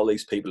all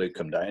these people who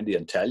come down to you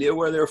and tell you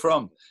where they're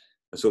from.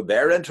 So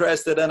they're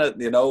interested in it,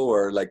 you know,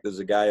 or like there's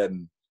a guy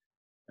in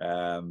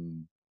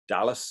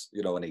Dallas,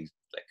 you know, and he's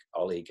like,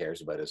 all he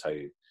cares about is how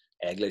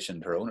English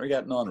and Tyrone are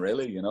getting on,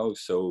 really, you know.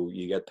 So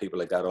you get people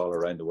like that all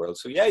around the world.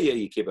 So yeah,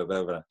 you keep a bit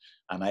of an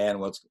eye on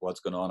what's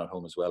going on at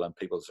home as well, and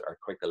people are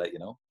quick to let you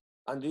know.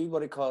 And do you, what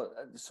do you call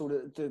it? So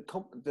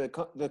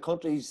the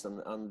countries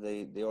and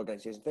the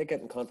organisations, they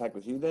get in contact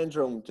with you then,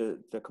 Jerome,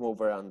 to come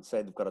over and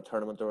say they've got a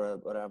tournament or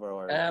whatever,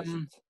 or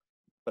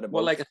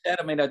well, like I said,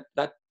 I mean, at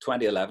that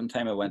 2011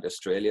 time I went to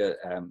Australia,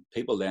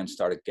 people then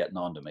started getting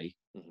on to me.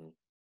 Mm-hmm.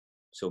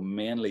 So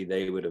mainly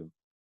they would have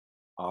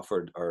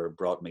offered or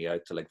brought me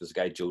out to, like, there's a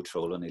guy, Joe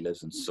Trolin, he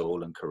lives in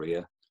Seoul in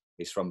Korea.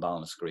 He's from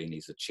Ballinascreen,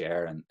 he's a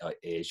chair in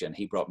Asia, and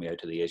he brought me out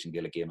to the Asian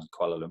Gaelic Games in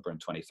Kuala Lumpur in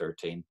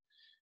 2013,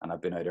 and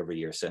I've been out every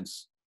year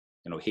since.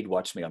 You know, he'd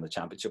watched me on the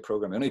championship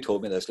program. He only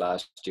told me this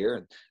last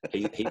year.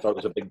 He thought it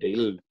was a big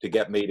deal to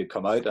get me to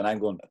come out, and I'm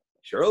going,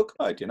 sure, I'll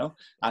come out, you know.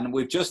 And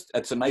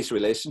it's a nice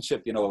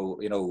relationship, you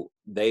know,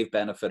 they've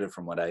benefited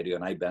from what I do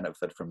and I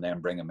benefit from them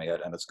bringing me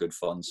out, and it's good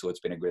fun. So it's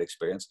been a great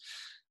experience.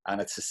 And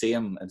it's the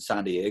same in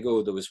San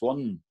Diego. There was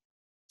one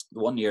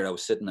year I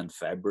was sitting in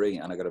February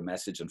and I got a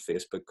message on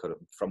Facebook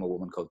from a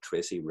woman called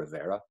Tracy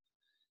Rivera.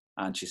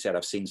 And she said,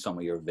 I've seen some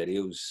of your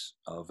videos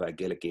of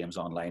Gaelic Games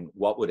online.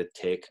 What would it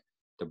take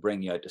to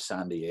bring you out to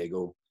San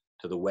Diego,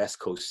 to the West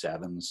Coast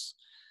Sevens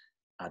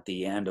at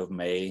the end of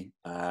May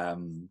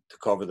to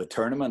cover the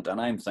tournament?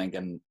 And I'm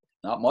thinking,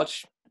 not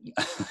much.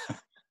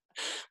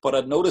 But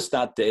I'd noticed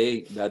that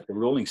day that the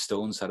Rolling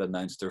Stones had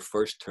announced their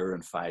first tour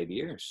in 5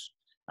 years.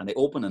 And the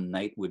opening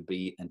night would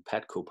be in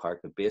Petco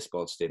Park, the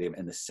baseball stadium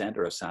in the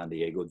center of San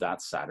Diego,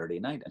 that Saturday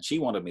night. And she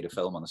wanted me to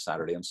film on a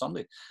Saturday and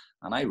Sunday.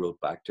 And I wrote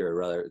back to her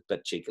rather a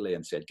bit cheekily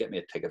and said, get me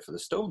a ticket for the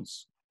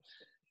Stones.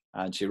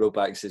 And she wrote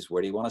back and says,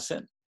 where do you want to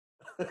sit?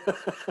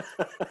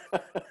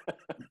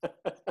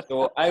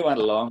 So I went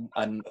along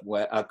and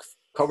I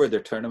covered their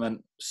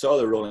tournament, saw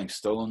the Rolling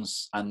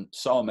Stones and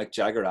saw Mick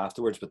Jagger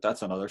afterwards, but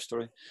that's another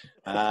story.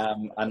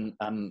 And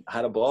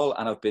had a ball,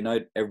 and I've been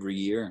out every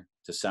year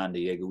to San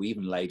Diego. We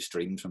even live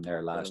streamed from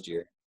there last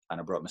year, and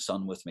I brought my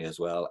son with me as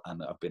well,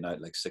 and I've been out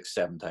like 6,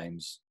 7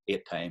 times,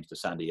 8 times to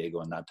San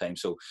Diego in that time.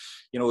 So,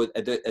 you know,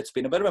 it's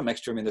been a bit of a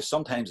mixture. I mean, there's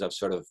sometimes I've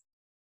sort of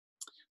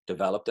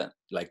developed it,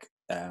 like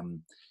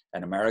in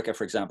America,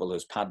 for example,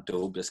 there's Pat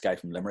Dobe, this guy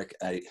from Limerick,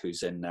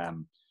 who's in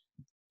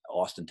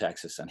Austin,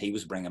 Texas, and he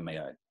was bringing me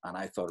out, and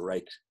I thought,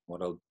 right,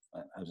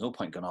 there's no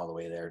point going all the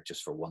way there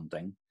just for one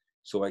thing.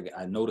 So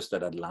I noticed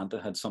that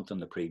Atlanta had something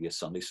the previous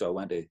Sunday, so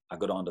I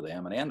got on to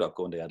them, and I ended up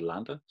going to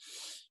Atlanta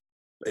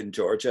in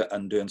Georgia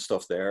and doing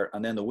stuff there.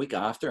 And then the week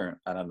after,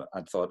 and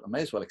I thought I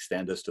might as well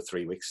extend this to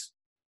 3 weeks.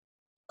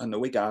 And the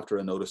week after,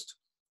 I noticed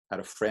I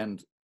had a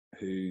friend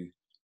who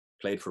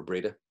played for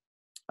Breda,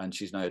 and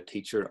she's now a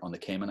teacher on the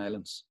Cayman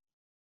Islands.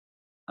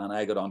 And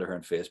I got onto her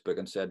on Facebook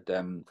and said,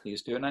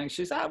 he's doing anything?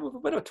 She said, we have a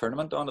bit of a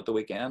tournament on at the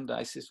weekend.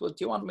 I says, well, do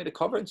you want me to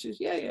cover it? And she says,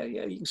 yeah,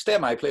 you can stay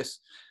at my place.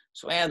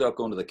 So I ended up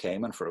going to the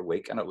Cayman for a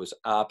week, and it was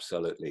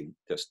absolutely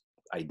just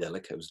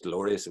idyllic. It was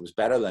glorious. It was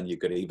better than you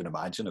could even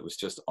imagine. It was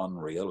just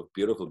unreal.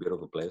 Beautiful,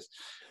 beautiful place.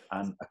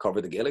 And I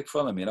covered the Gaelic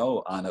for them,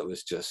 and it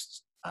was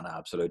just an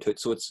absolute hoot.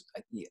 So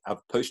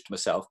I've pushed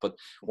myself, but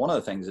one of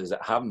the things is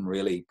that I haven't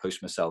really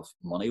pushed myself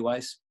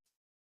money-wise.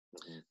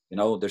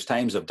 There's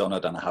times I've done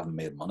it and I haven't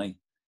made money.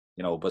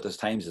 But there's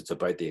times it's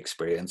about the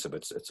experience.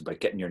 It's about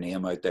getting your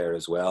name out there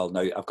as well.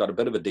 Now, I've got a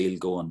bit of a deal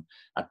going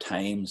at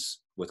times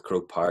with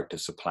Croke Park to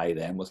supply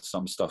them with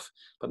some stuff,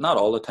 but not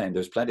all the time.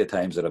 There's plenty of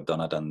times that I've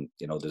done it and,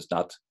 there's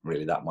not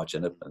really that much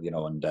in it,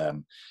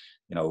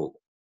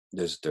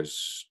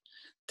 there's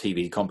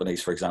TV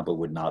companies, for example,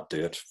 would not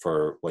do it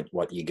for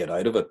what you get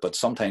out of it. But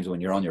sometimes when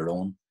you're on your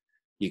own,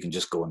 you can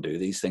just go and do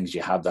these things.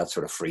 You have that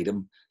sort of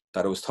freedom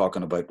that I was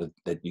talking about,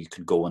 that you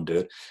could go and do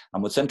it.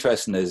 And what's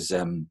interesting is,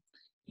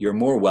 you're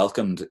more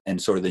welcomed in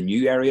sort of the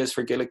new areas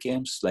for Gaelic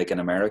games, like in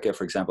America,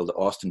 for example, the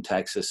Austin,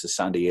 Texas, the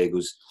San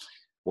Diego's,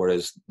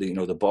 whereas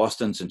the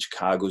Bostons and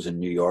Chicago's and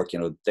New York,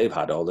 they've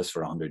had all this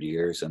for 100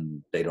 years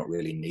and they don't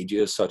really need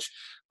you as such.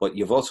 But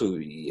you've also,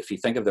 if you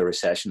think of the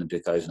recession in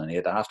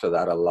 2008, after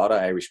that, a lot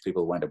of Irish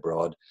people went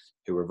abroad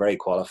who were very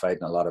qualified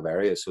in a lot of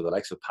areas. So the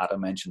likes of Pat I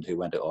mentioned, who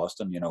went to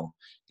Austin,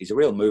 he's a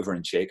real mover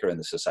and shaker in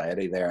the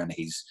society there, and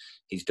he's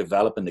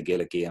developing the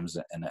Gaelic games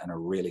in a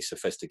really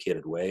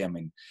sophisticated way. I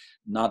mean,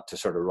 not to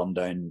sort of run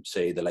down,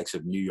 say, the likes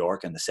of New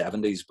York in the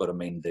 70s, but I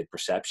mean, the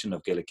perception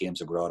of Gaelic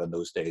games abroad in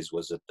those days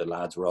was that the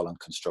lads were all on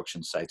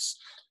construction sites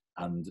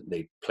and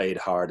they played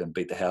hard and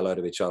beat the hell out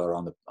of each other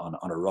on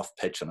a rough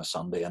pitch on a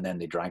Sunday, and then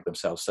they drank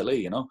themselves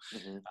silly,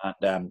 Mm-hmm.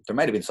 And there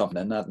might have been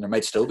something in that, and there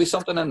might still be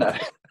something in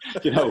that,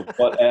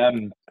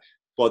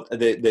 but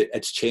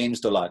it's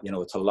changed a lot.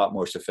 It's a lot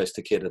more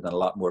sophisticated in a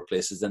lot more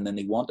places, and then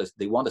they want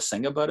to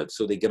sing about it,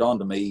 so they get on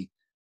to me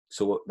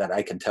so that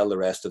I can tell the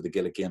rest of the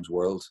Gaelic Games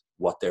world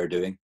what they're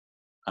doing.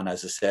 And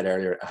as I said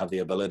earlier, I have the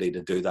ability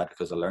to do that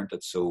because I learned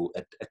it. So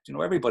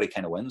everybody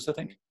kind of wins, I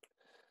think.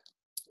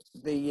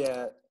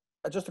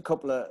 Just a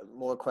couple of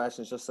more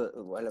questions, just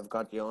while I've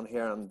got you on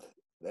here, and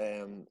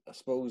I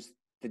suppose,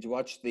 did you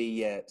watch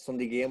the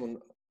Sunday game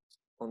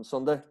on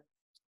Sunday?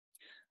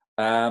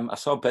 I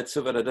saw bits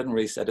of it. I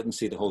didn't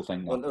see the whole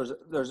thing. No. Well,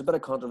 there's a bit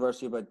of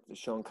controversy about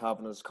Sean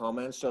Kavanagh's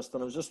comments,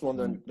 and I was just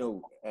wondering,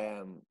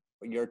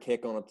 your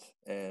take on it.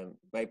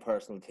 My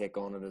personal take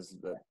on it is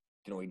that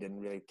he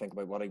didn't really think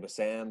about what he was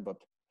saying, but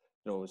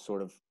it was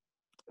sort of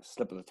a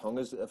slip of the tongue,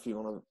 if you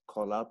want to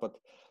call that. But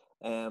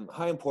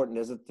how important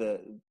is it to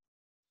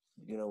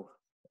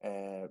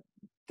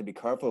be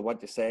careful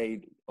what you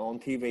say on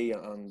TV,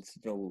 and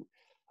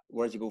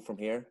where do you go from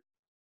here?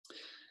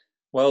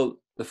 Well,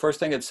 the first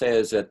thing I'd say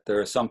is that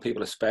there are some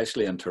people,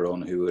 especially in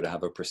Tyrone, who would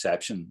have a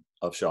perception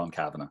of Sean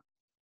Kavanagh,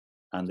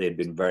 and they'd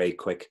been very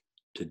quick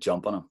to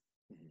jump on him.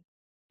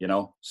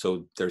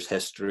 So there's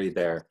history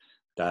there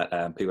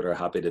that people are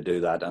happy to do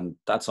that, and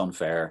that's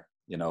unfair.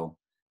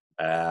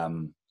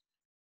 And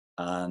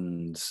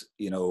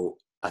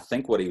I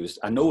think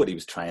I know what he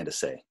was trying to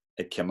say.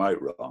 It came out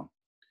wrong,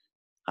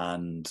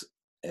 and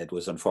it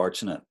was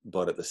unfortunate.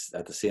 But at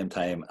the same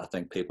time, I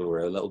think people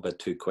were a little bit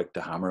too quick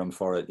to hammer him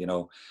for it,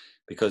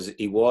 because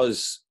he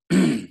was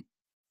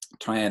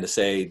trying to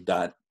say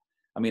that.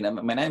 I mean, I'm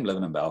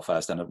living in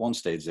Belfast, and at one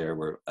stage there,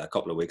 a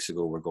couple of weeks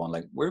ago, we're going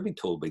like, we're being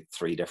told by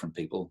three different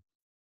people,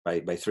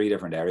 right, by three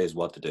different areas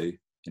what to do.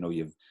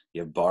 You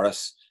have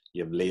Boris,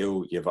 you have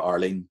Leo, you have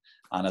Arlene.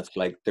 And it's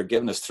like they're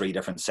giving us three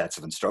different sets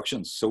of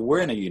instructions. So we're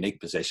in a unique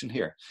position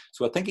here.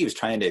 So I think he was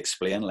trying to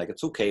explain, like,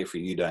 it's okay for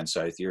you down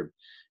south. You're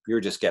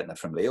just getting it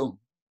from Leo.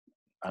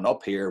 And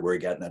up here, we're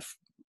getting it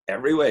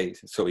every way.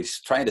 So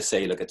he's trying to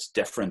say, look, it's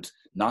different,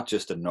 not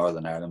just in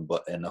Northern Ireland,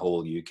 but in the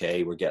whole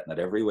UK, we're getting it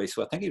every way.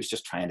 So I think he was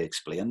just trying to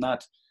explain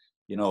that.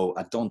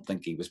 I don't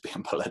think he was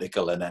being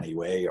political in any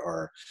way,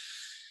 or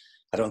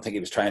I don't think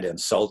he was trying to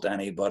insult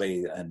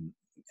anybody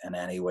in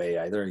any way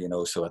either,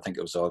 so I think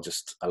it was all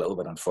just a little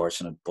bit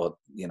unfortunate. But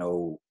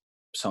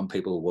some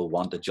people will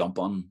want to jump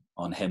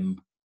on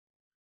him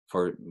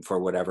for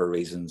whatever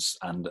reasons,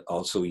 and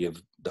also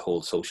you've the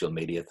whole social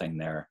media thing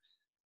there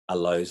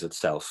allows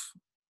itself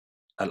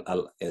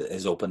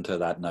is open to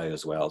that now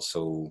as well.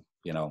 So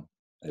it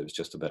was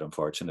just a bit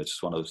unfortunate. It's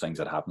just one of those things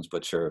that happens.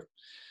 But sure,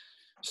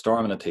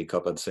 storm in a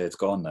teacup, I'd say it's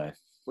gone now.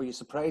 Were you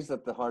surprised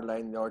that the hard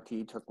line the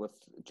RT took with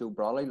Joe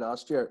Brawley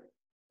last year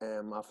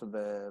after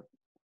the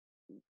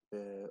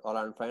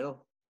All-Ireland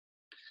final?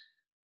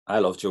 I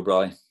love Joe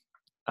Brawley,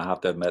 I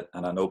have to admit,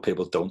 and I know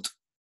people don't,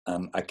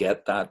 and I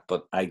get that,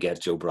 but I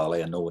get Joe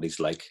Brawley. I know what he's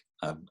like.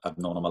 I've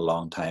known him a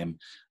long time,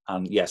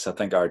 and yes, I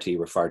think RT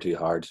were far too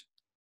hard,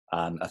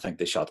 and I think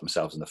they shot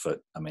themselves in the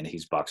foot. I mean,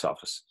 he's box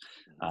office,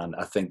 and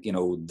I think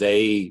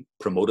they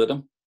promoted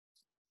him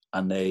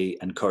and they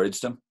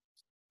encouraged him,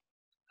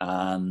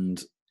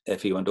 and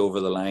if he went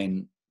over the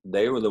line,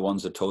 they were the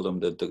ones that told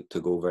him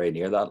to go very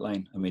near that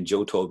line. I mean,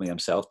 Joe told me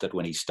himself that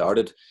when he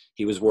started,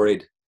 he was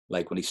worried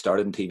Like when he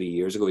started in TV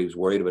years ago, he was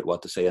worried about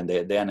what to say, and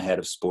then head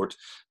of sport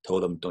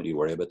told him, "Don't you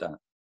worry about that."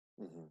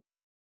 Mm-hmm.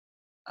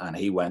 And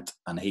he went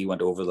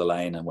over the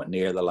line and went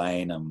near the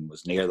line and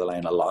was near the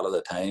line a lot of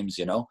the times,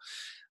 you know.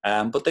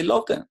 But they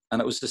loved it.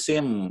 And it was the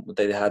same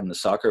they had in the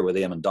soccer with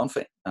Eamon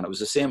Dunphy. And it was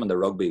the same in the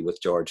rugby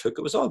with George Hook.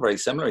 It was all very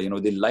similar. You know,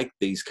 they like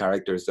these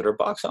characters that are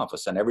box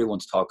office and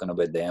everyone's talking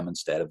about them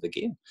instead of the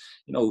game.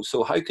 You know,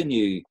 so how can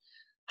you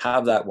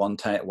have that 1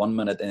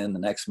 minute in, the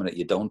next minute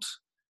you don't?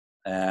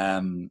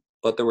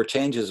 But there were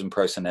changes in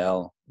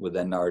personnel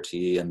within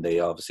RTE, and they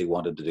obviously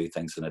wanted to do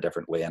things in a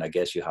different way. And I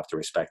guess you have to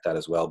respect that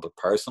as well. But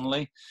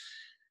personally,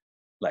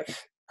 like,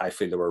 I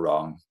feel they were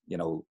wrong, you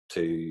know,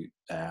 to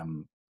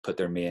put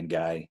their main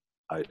guy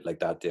out like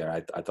that there.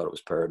 I thought it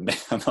was poor.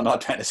 I'm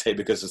not trying to say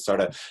because it sort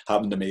of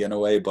happened to me in a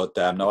way, but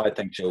no, I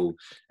think Joe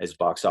is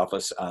box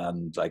office.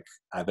 And like,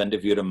 I've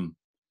interviewed him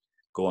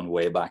going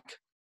way back,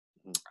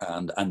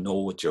 and I know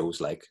what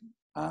Joe's like.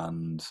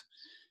 And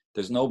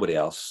there's nobody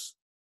else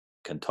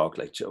can talk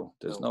like Joe.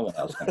 There's no one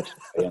else can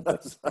explain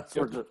that's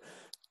Joe.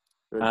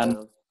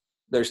 And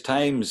there's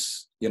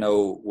times, you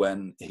know,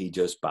 when he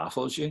just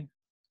baffles you,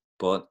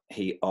 but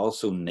he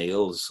also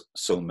nails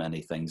so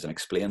many things and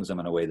explains them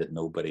in a way that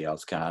nobody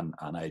else can.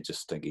 And I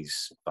just think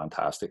he's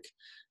fantastic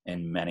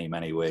in many,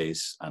 many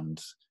ways.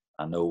 And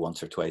I know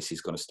once or twice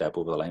he's going to step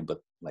over the line, but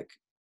like,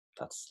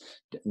 that's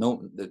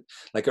no,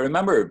 like I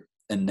remember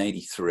in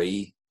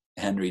 '93,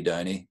 Henry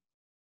Downey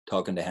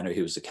talking to Henry,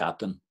 who was the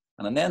captain.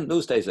 And then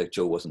those days, like,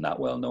 Joe wasn't that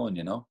well known,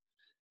 you know.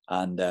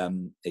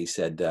 And he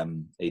said,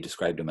 he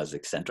described him as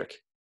eccentric.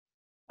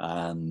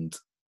 And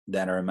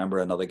then I remember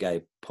another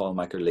guy, Paul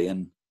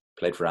McErlean,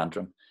 played for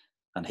Antrim.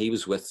 And he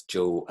was with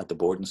Joe at the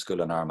boarding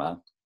school in Armagh.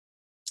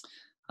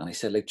 And he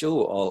said, like,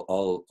 Joe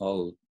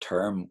all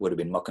term would have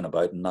been mucking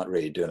about and not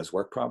really doing his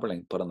work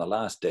properly. But on the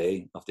last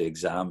day of the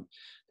exam,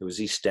 there was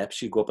these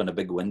steps. You'd go up in a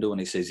big window, and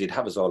he says he'd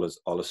have all his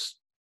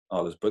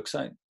books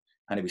out.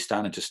 And he'd be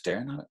standing just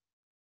staring at it.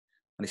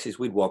 And he says,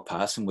 we'd walk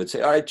past him, we'd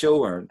say, all right, Joe,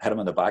 or hit him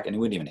on the back, and he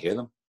wouldn't even hear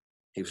them.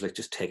 He was like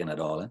just taking it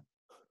all in.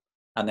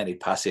 And then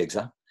he'd pass the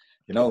exam.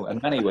 You know, in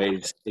many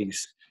ways,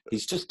 he's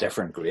just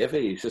different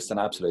gravy. He's just an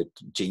absolute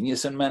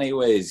genius in many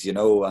ways, you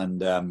know,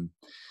 and,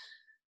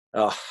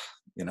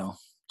 you know,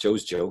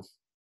 Joe's Joe.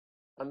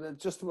 And then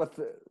just with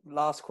the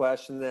last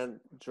question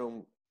then,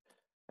 Joe,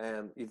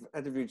 you've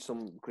interviewed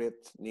some great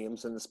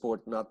names in the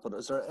sport, but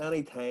is there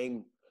any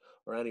time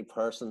or any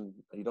person,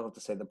 you don't have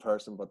to say the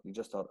person, but you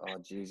just thought, oh,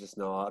 Jesus,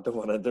 no, I don't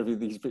want to interview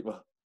these people?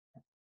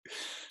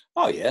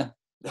 Oh, yeah.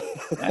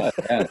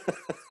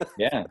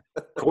 Yeah,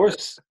 of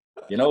course.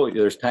 You know,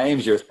 there's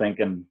times you're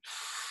thinking,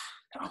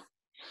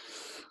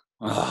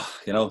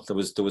 you know, there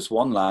was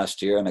one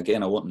last year, and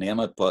again, I won't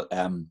name it, but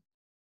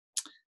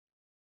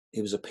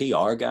he was a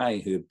PR guy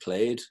who had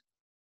played,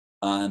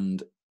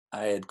 and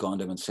I had gone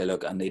to him and said,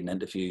 look, I need an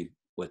interview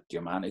with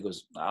your man. He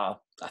goes, I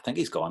think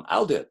he's gone.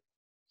 I'll do it.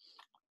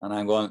 And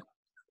I'm going,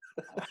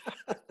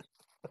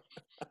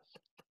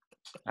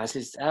 I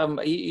says,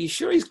 are you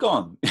sure he's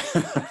gone? So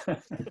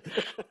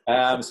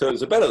it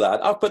was a bit of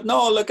that. But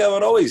no, look, I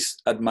would always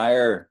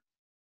admire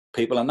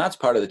people, and that's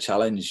part of the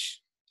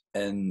challenge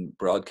in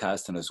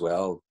broadcasting as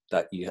well,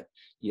 that you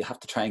have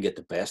to try and get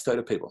the best out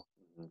of people,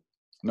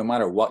 no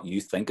matter what you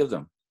think of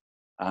them.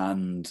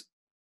 And,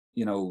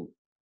 you know,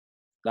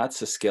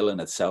 that's a skill in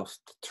itself,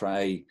 to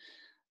try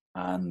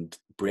and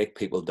break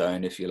people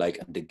down, if you like,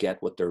 and to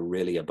get what they're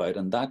really about.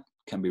 And that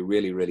can be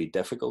really, really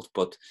difficult,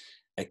 but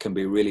it can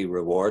be really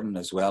rewarding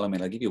as well. I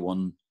mean, I'll give you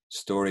one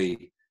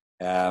story.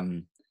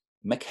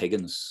 Mick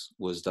Higgins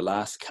was the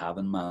last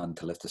Cavan man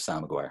to lift the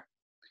Sam Maguire.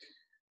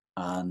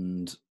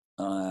 And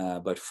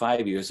about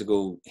 5 years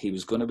ago, he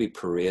was going to be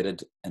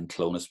paraded in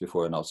Clones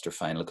before an Ulster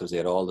final, because they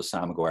had all the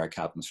Sam Maguire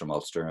captains from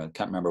Ulster. I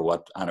can't remember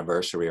what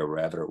anniversary or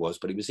whatever it was,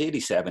 but he was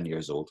 87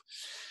 years old.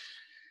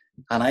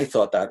 And I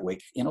thought that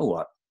week, you know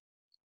what?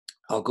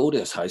 I'll go to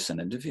his house and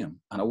interview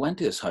him. And I went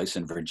to his house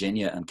in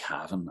Virginia and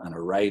Cavan, and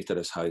arrived at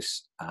his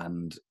house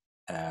and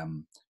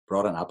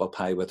brought an apple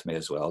pie with me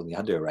as well. You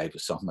had to arrive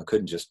with something. I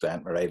couldn't just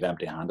arrive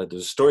empty-handed.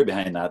 There's a story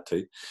behind that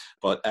too.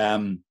 But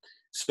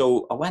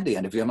so I went to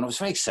interview him, and I was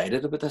very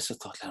excited about this. I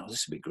thought, oh,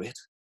 this would be great.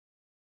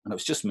 And it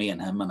was just me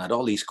and him, and I had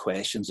all these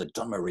questions. I'd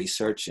done my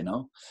research, you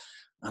know.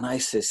 And I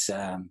says,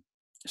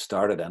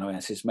 started anyway. I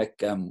says,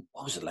 Mick,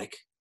 what was it like?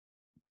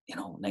 You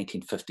know,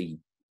 1950,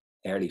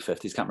 early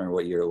 50s, can't remember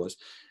what year it was.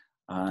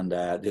 And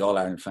the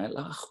All-Ireland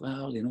final,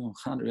 well, you know,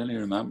 can't really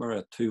remember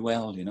it too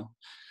well, you know.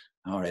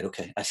 All right,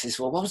 okay. I says,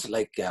 well, what was it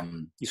like?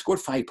 You scored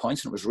 5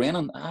 points and it was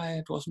raining.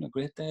 It wasn't a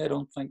great day, I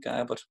don't think,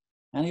 but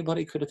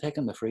anybody could have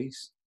taken the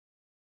freeze.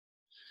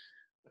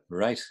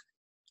 Right.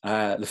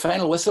 The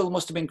final whistle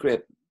must have been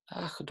great.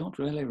 I don't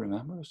really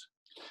remember it.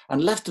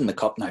 And lifting the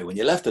cup now, when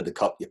you lifted the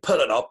cup, you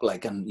put it up,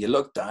 like, and you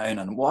look down,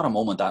 and what a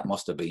moment that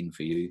must have been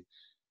for you.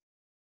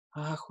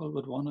 Well,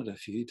 we'd won it a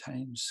few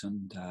times,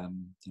 and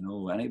you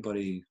know,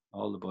 anybody,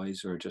 all the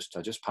boys were just,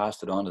 I just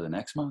passed it on to the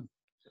next man.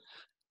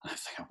 I'm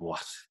thinking,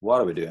 what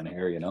are we doing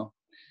here, you know?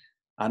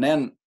 And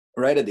then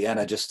right at the end,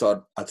 I just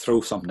thought I'd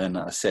throw something in.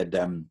 I said,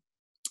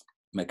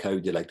 Mick, how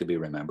would you like to be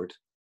remembered?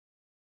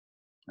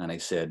 And I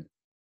said,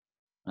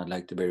 I'd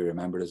like to be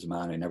remembered as a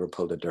man who never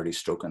pulled a dirty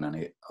stroke on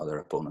any other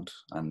opponent,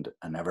 and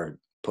I never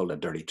pulled a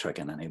dirty trick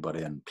on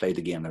anybody, and played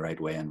the game the right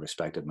way and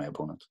respected my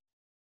opponent.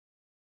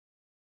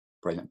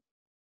 Brilliant.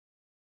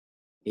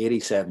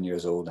 87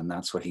 years old, and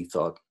that's what he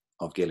thought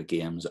of Gaelic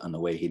games and the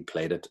way he'd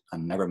played it,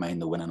 and never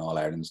mind the winning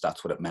All-Irelands,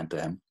 that's what it meant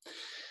to him.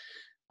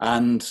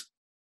 And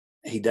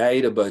he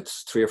died about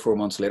 3 or 4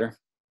 months later,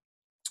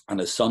 and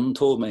his son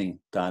told me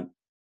that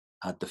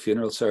at the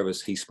funeral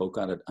service he spoke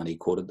at it and he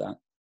quoted that,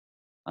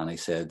 and he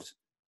said,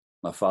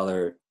 my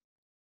father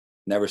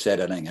never said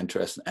anything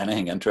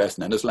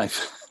interesting in his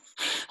life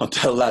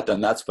until that,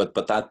 and that's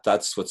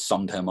what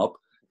summed him up,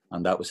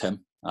 and that was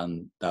him,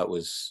 and that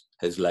was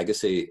his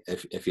legacy,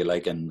 if you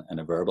like, in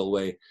a verbal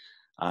way.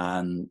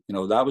 And you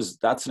know,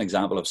 that's an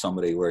example of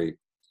somebody where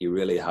you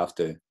really have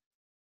to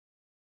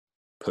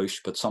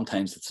push, but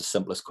sometimes it's the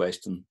simplest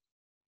question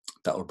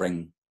that will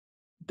bring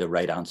the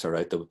right answer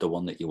out, the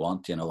one that you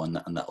want, you know, and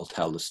that will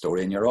tell the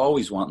story. And you're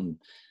always wanting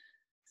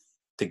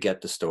to get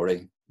the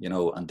story, you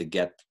know, and to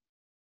get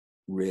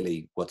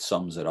really what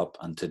sums it up,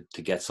 and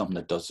to get something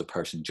that does the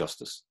person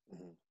justice.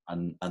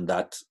 And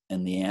that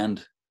in the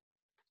end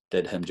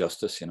did him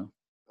justice, you know.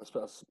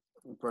 That's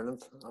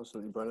brilliant,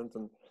 absolutely brilliant.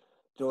 And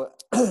you know,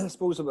 I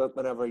suppose about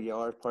whenever you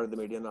are part of the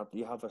media, and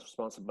you have a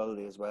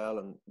responsibility as well,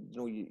 and you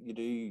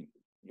know,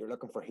 you're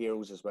looking for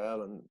heroes as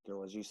well, and you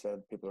know, as you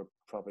said, people are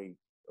probably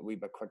a wee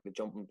bit quick to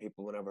jump on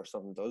people whenever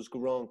something does go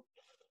wrong.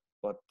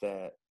 But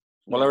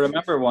well, I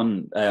remember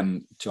one,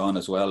 John,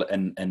 as well,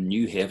 in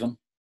New Haven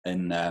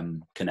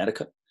in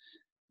Connecticut,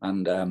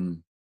 and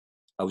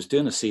I was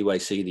doing the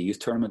CYC, the youth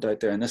tournament out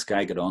there, and this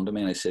guy got on to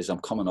me and he says, I'm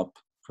coming up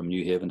from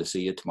New Haven to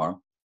see you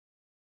tomorrow.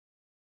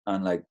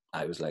 And like,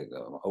 I was like,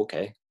 oh,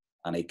 okay.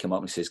 And he came up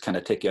and he says, can I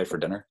take you out for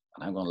dinner?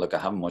 And I'm going, look, I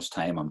haven't much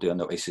time, I'm doing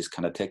that. He says,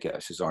 can I take you? I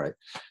says, all right.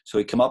 So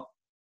he came up,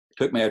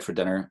 took me out for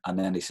dinner, and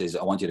then he says,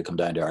 I want you to come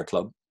down to our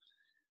club.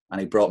 And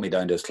he brought me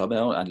down to his club, you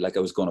know, and like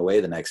I was going away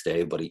the next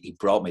day, but he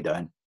brought me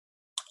down.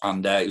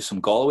 And he was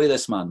from Galway,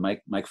 this man,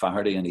 Mike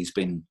Faherty, and he's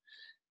been,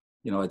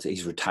 you know,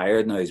 he's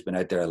retired now, he's been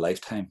out there a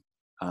lifetime.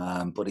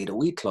 But he had a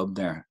wee club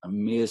there,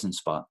 amazing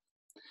spot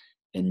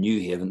in New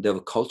Haven. They have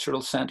a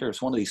cultural centre.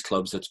 It's one of these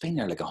clubs that's been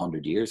there like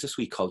 100 years, this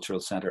wee cultural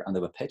centre, and they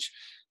have a pitch.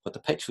 But the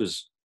pitch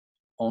was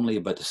only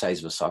about the size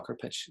of a soccer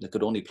pitch. They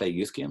could only play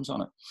youth games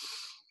on it.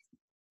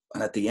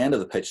 And at the end of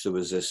the pitch, there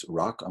was this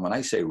rock. And when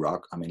I say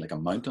rock, I mean like a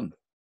mountain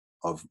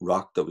of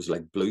rock that was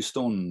like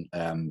bluestone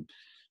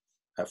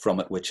from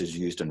it, which is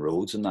used in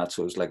roads and that.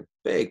 So it was like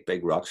big,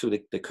 big rock. So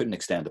they couldn't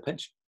extend the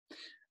pitch.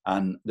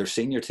 And their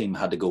senior team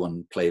had to go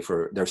and play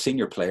for, their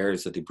senior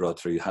players that they brought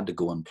through had to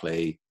go and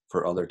play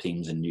for other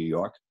teams in New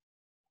York.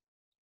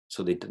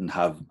 So they didn't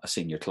have a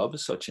senior club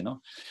as such, you know.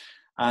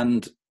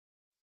 And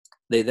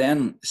they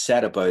then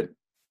set about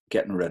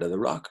getting rid of the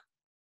rock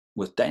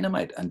with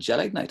dynamite and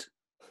gelignite.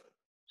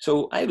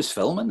 So I was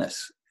filming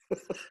this.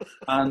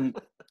 And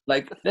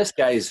like this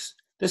guy's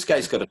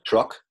got a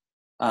truck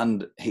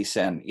and he's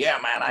saying, yeah,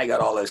 man, I got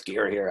all this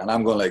gear here. And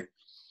I'm going like,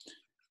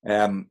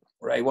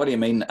 right, what do you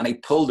mean? And he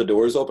pulled the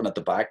doors open at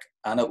the back,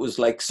 and it was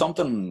like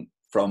something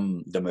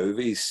from the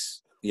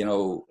movies, you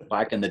know,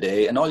 back in the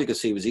day. And all you could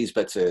see was these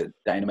bits of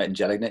dynamite and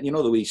gelignite, you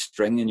know, the wee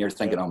string, and you're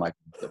thinking, oh my,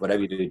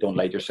 whatever you do, don't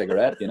light your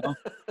cigarette, you know.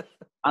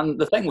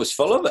 And the thing was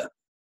full of it.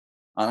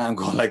 And I'm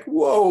going like,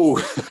 whoa.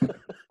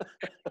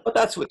 But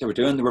that's what they were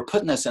doing. They were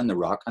putting this in the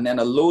rock and then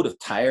a load of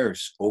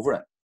tires over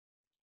it.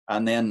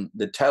 And then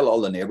they'd tell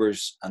all the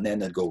neighbours, and then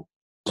they'd go,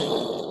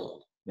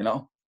 you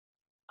know.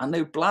 And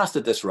they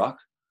blasted this rock.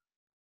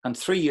 And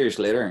 3 years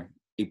later,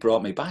 he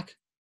brought me back.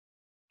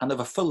 And they have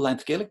a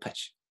full-length Gaelic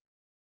pitch.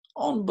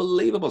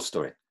 Unbelievable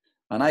story.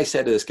 And I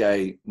said to this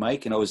guy,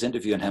 Mike, you know, I was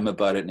interviewing him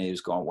about it, and he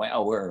was going,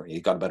 well,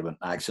 he got a bit of an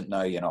accent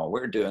now, you know,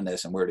 we're doing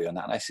this and we're doing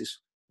that. And I says,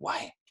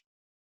 why?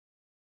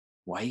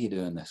 Why are you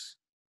doing this?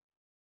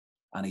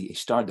 And he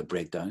started to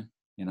break down,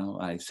 you know,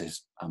 and he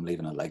says, I'm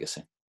leaving a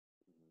legacy.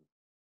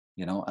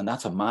 You know, and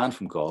that's a man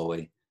from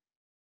Galway,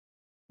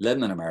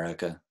 living in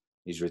America.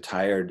 He's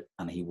retired,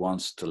 and he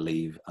wants to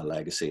leave a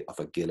legacy of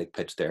a Gaelic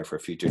pitch there for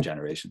future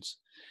generations.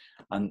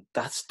 And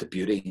that's the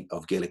beauty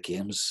of Gaelic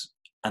games.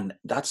 And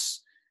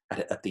that's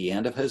at the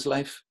end of his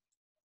life,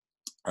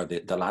 or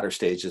the latter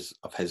stages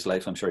of his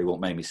life. I'm sure he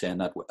won't mind me saying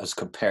that, as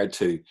compared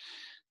to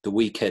the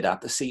wee kid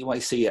at the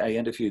CYC I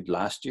interviewed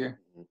last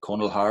year,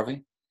 Conal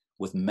Harvey,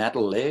 with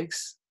metal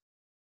legs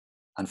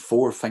and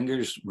 4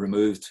 fingers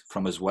removed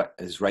from his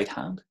right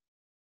hand.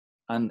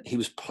 And he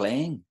was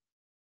playing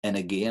in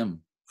a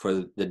game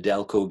for the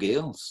Delco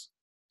Gaels.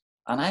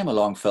 And I'm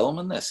along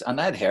filming this,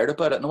 and I'd heard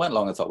about it, and I went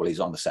along and thought, well, he's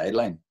on the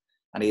sideline.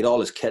 And he had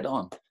all his kit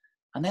on.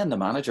 And then the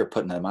manager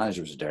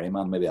was a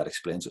dairyman, maybe that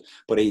explains it,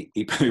 but he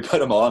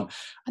put him on.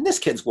 And this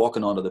kid's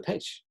walking onto the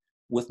pitch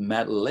with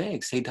metal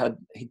legs. He'd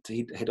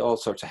had all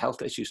sorts of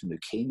health issues and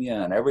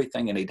leukemia and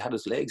everything, and he'd had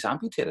his legs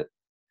amputated.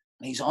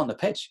 And he's on the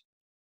pitch.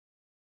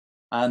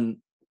 And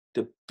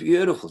the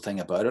beautiful thing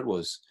about it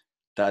was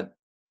that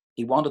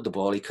he wanted the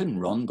ball. He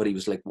couldn't run, but he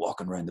was like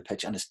walking around the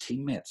pitch, and his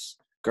teammates,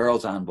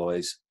 girls and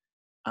boys,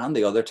 and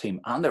the other team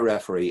and the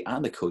referee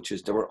and the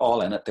coaches, they were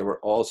all in it. They were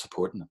all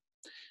supporting him.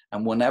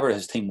 And whenever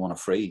his team won a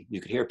free,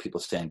 you could hear people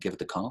saying, "Give it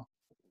to Conall."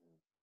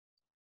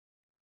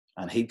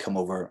 And he'd come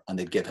over and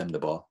they'd give him the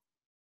ball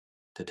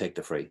to take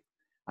the free.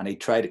 And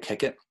he'd try to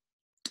kick it,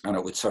 and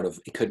it would sort of,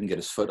 he couldn't get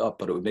his foot up,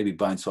 but it would maybe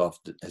bounce off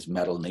his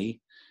metal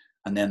knee.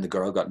 And then the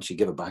girl got, and she'd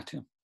give it back to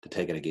him to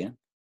take it again.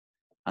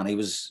 And he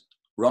was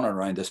running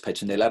around this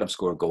pitch, and they let him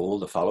score a goal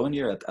the following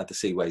year at the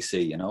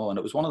CYC, you know, and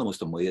it was one of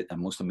the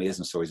most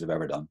amazing stories I've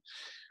ever done.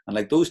 And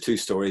like those two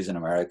stories in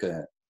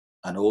America,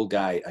 an old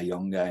guy, a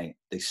young guy,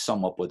 they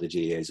sum up what the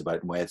GAA is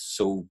about and why it's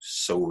so,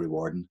 so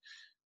rewarding.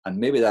 And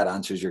maybe that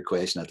answers your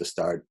question at the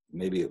start.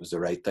 Maybe it was the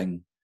right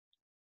thing.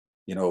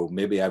 You know,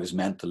 maybe I was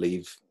meant to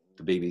leave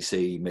the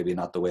BBC, maybe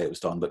not the way it was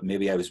done, but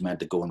maybe I was meant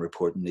to go and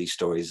report on these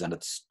stories. And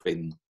it's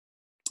been,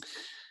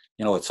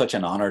 you know, it's such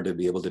an honor to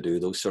be able to do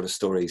those sort of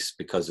stories,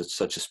 because it's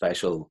such a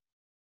special,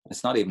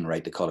 it's not even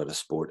right to call it a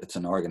sport. It's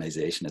an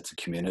organization. It's a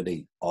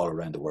community all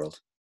around the world.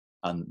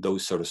 And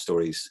those sort of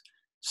stories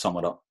sum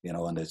it up, you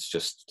know, and it's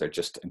just, they're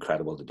just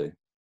incredible to do.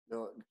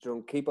 No,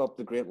 John, keep up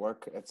the great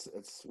work. It's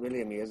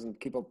really amazing.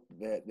 Keep up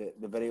the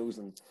videos,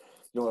 and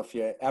you know, if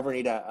you ever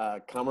need a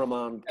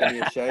cameraman, give me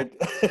a shout.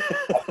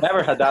 I've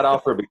never had that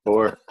offer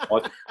before.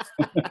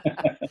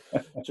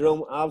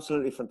 Jerome,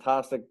 absolutely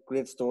fantastic,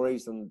 great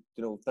stories, and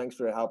you know, thanks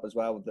for your help as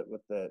well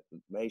with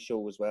my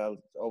show as well.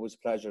 It's always a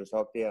pleasure to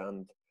talk to you,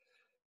 and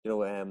you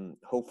know,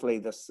 hopefully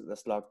this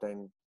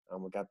lockdown,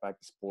 and we'll get back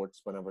to sports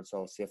whenever it's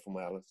all safe and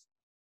well.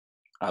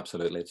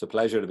 Absolutely. It's a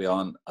pleasure to be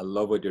on. I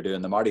love what you're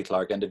doing. The Marty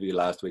Clark interview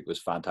last week was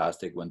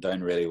fantastic. Went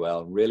down really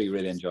well. Really,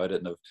 really enjoyed it.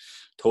 And I've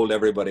told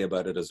everybody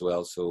about it as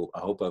well. So I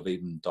hope I've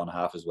even done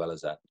half as well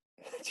as that.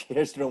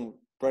 Cheers, Jerome.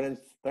 Brilliant.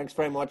 Thanks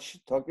very much.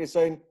 Talk to you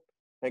soon.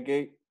 Thank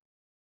you.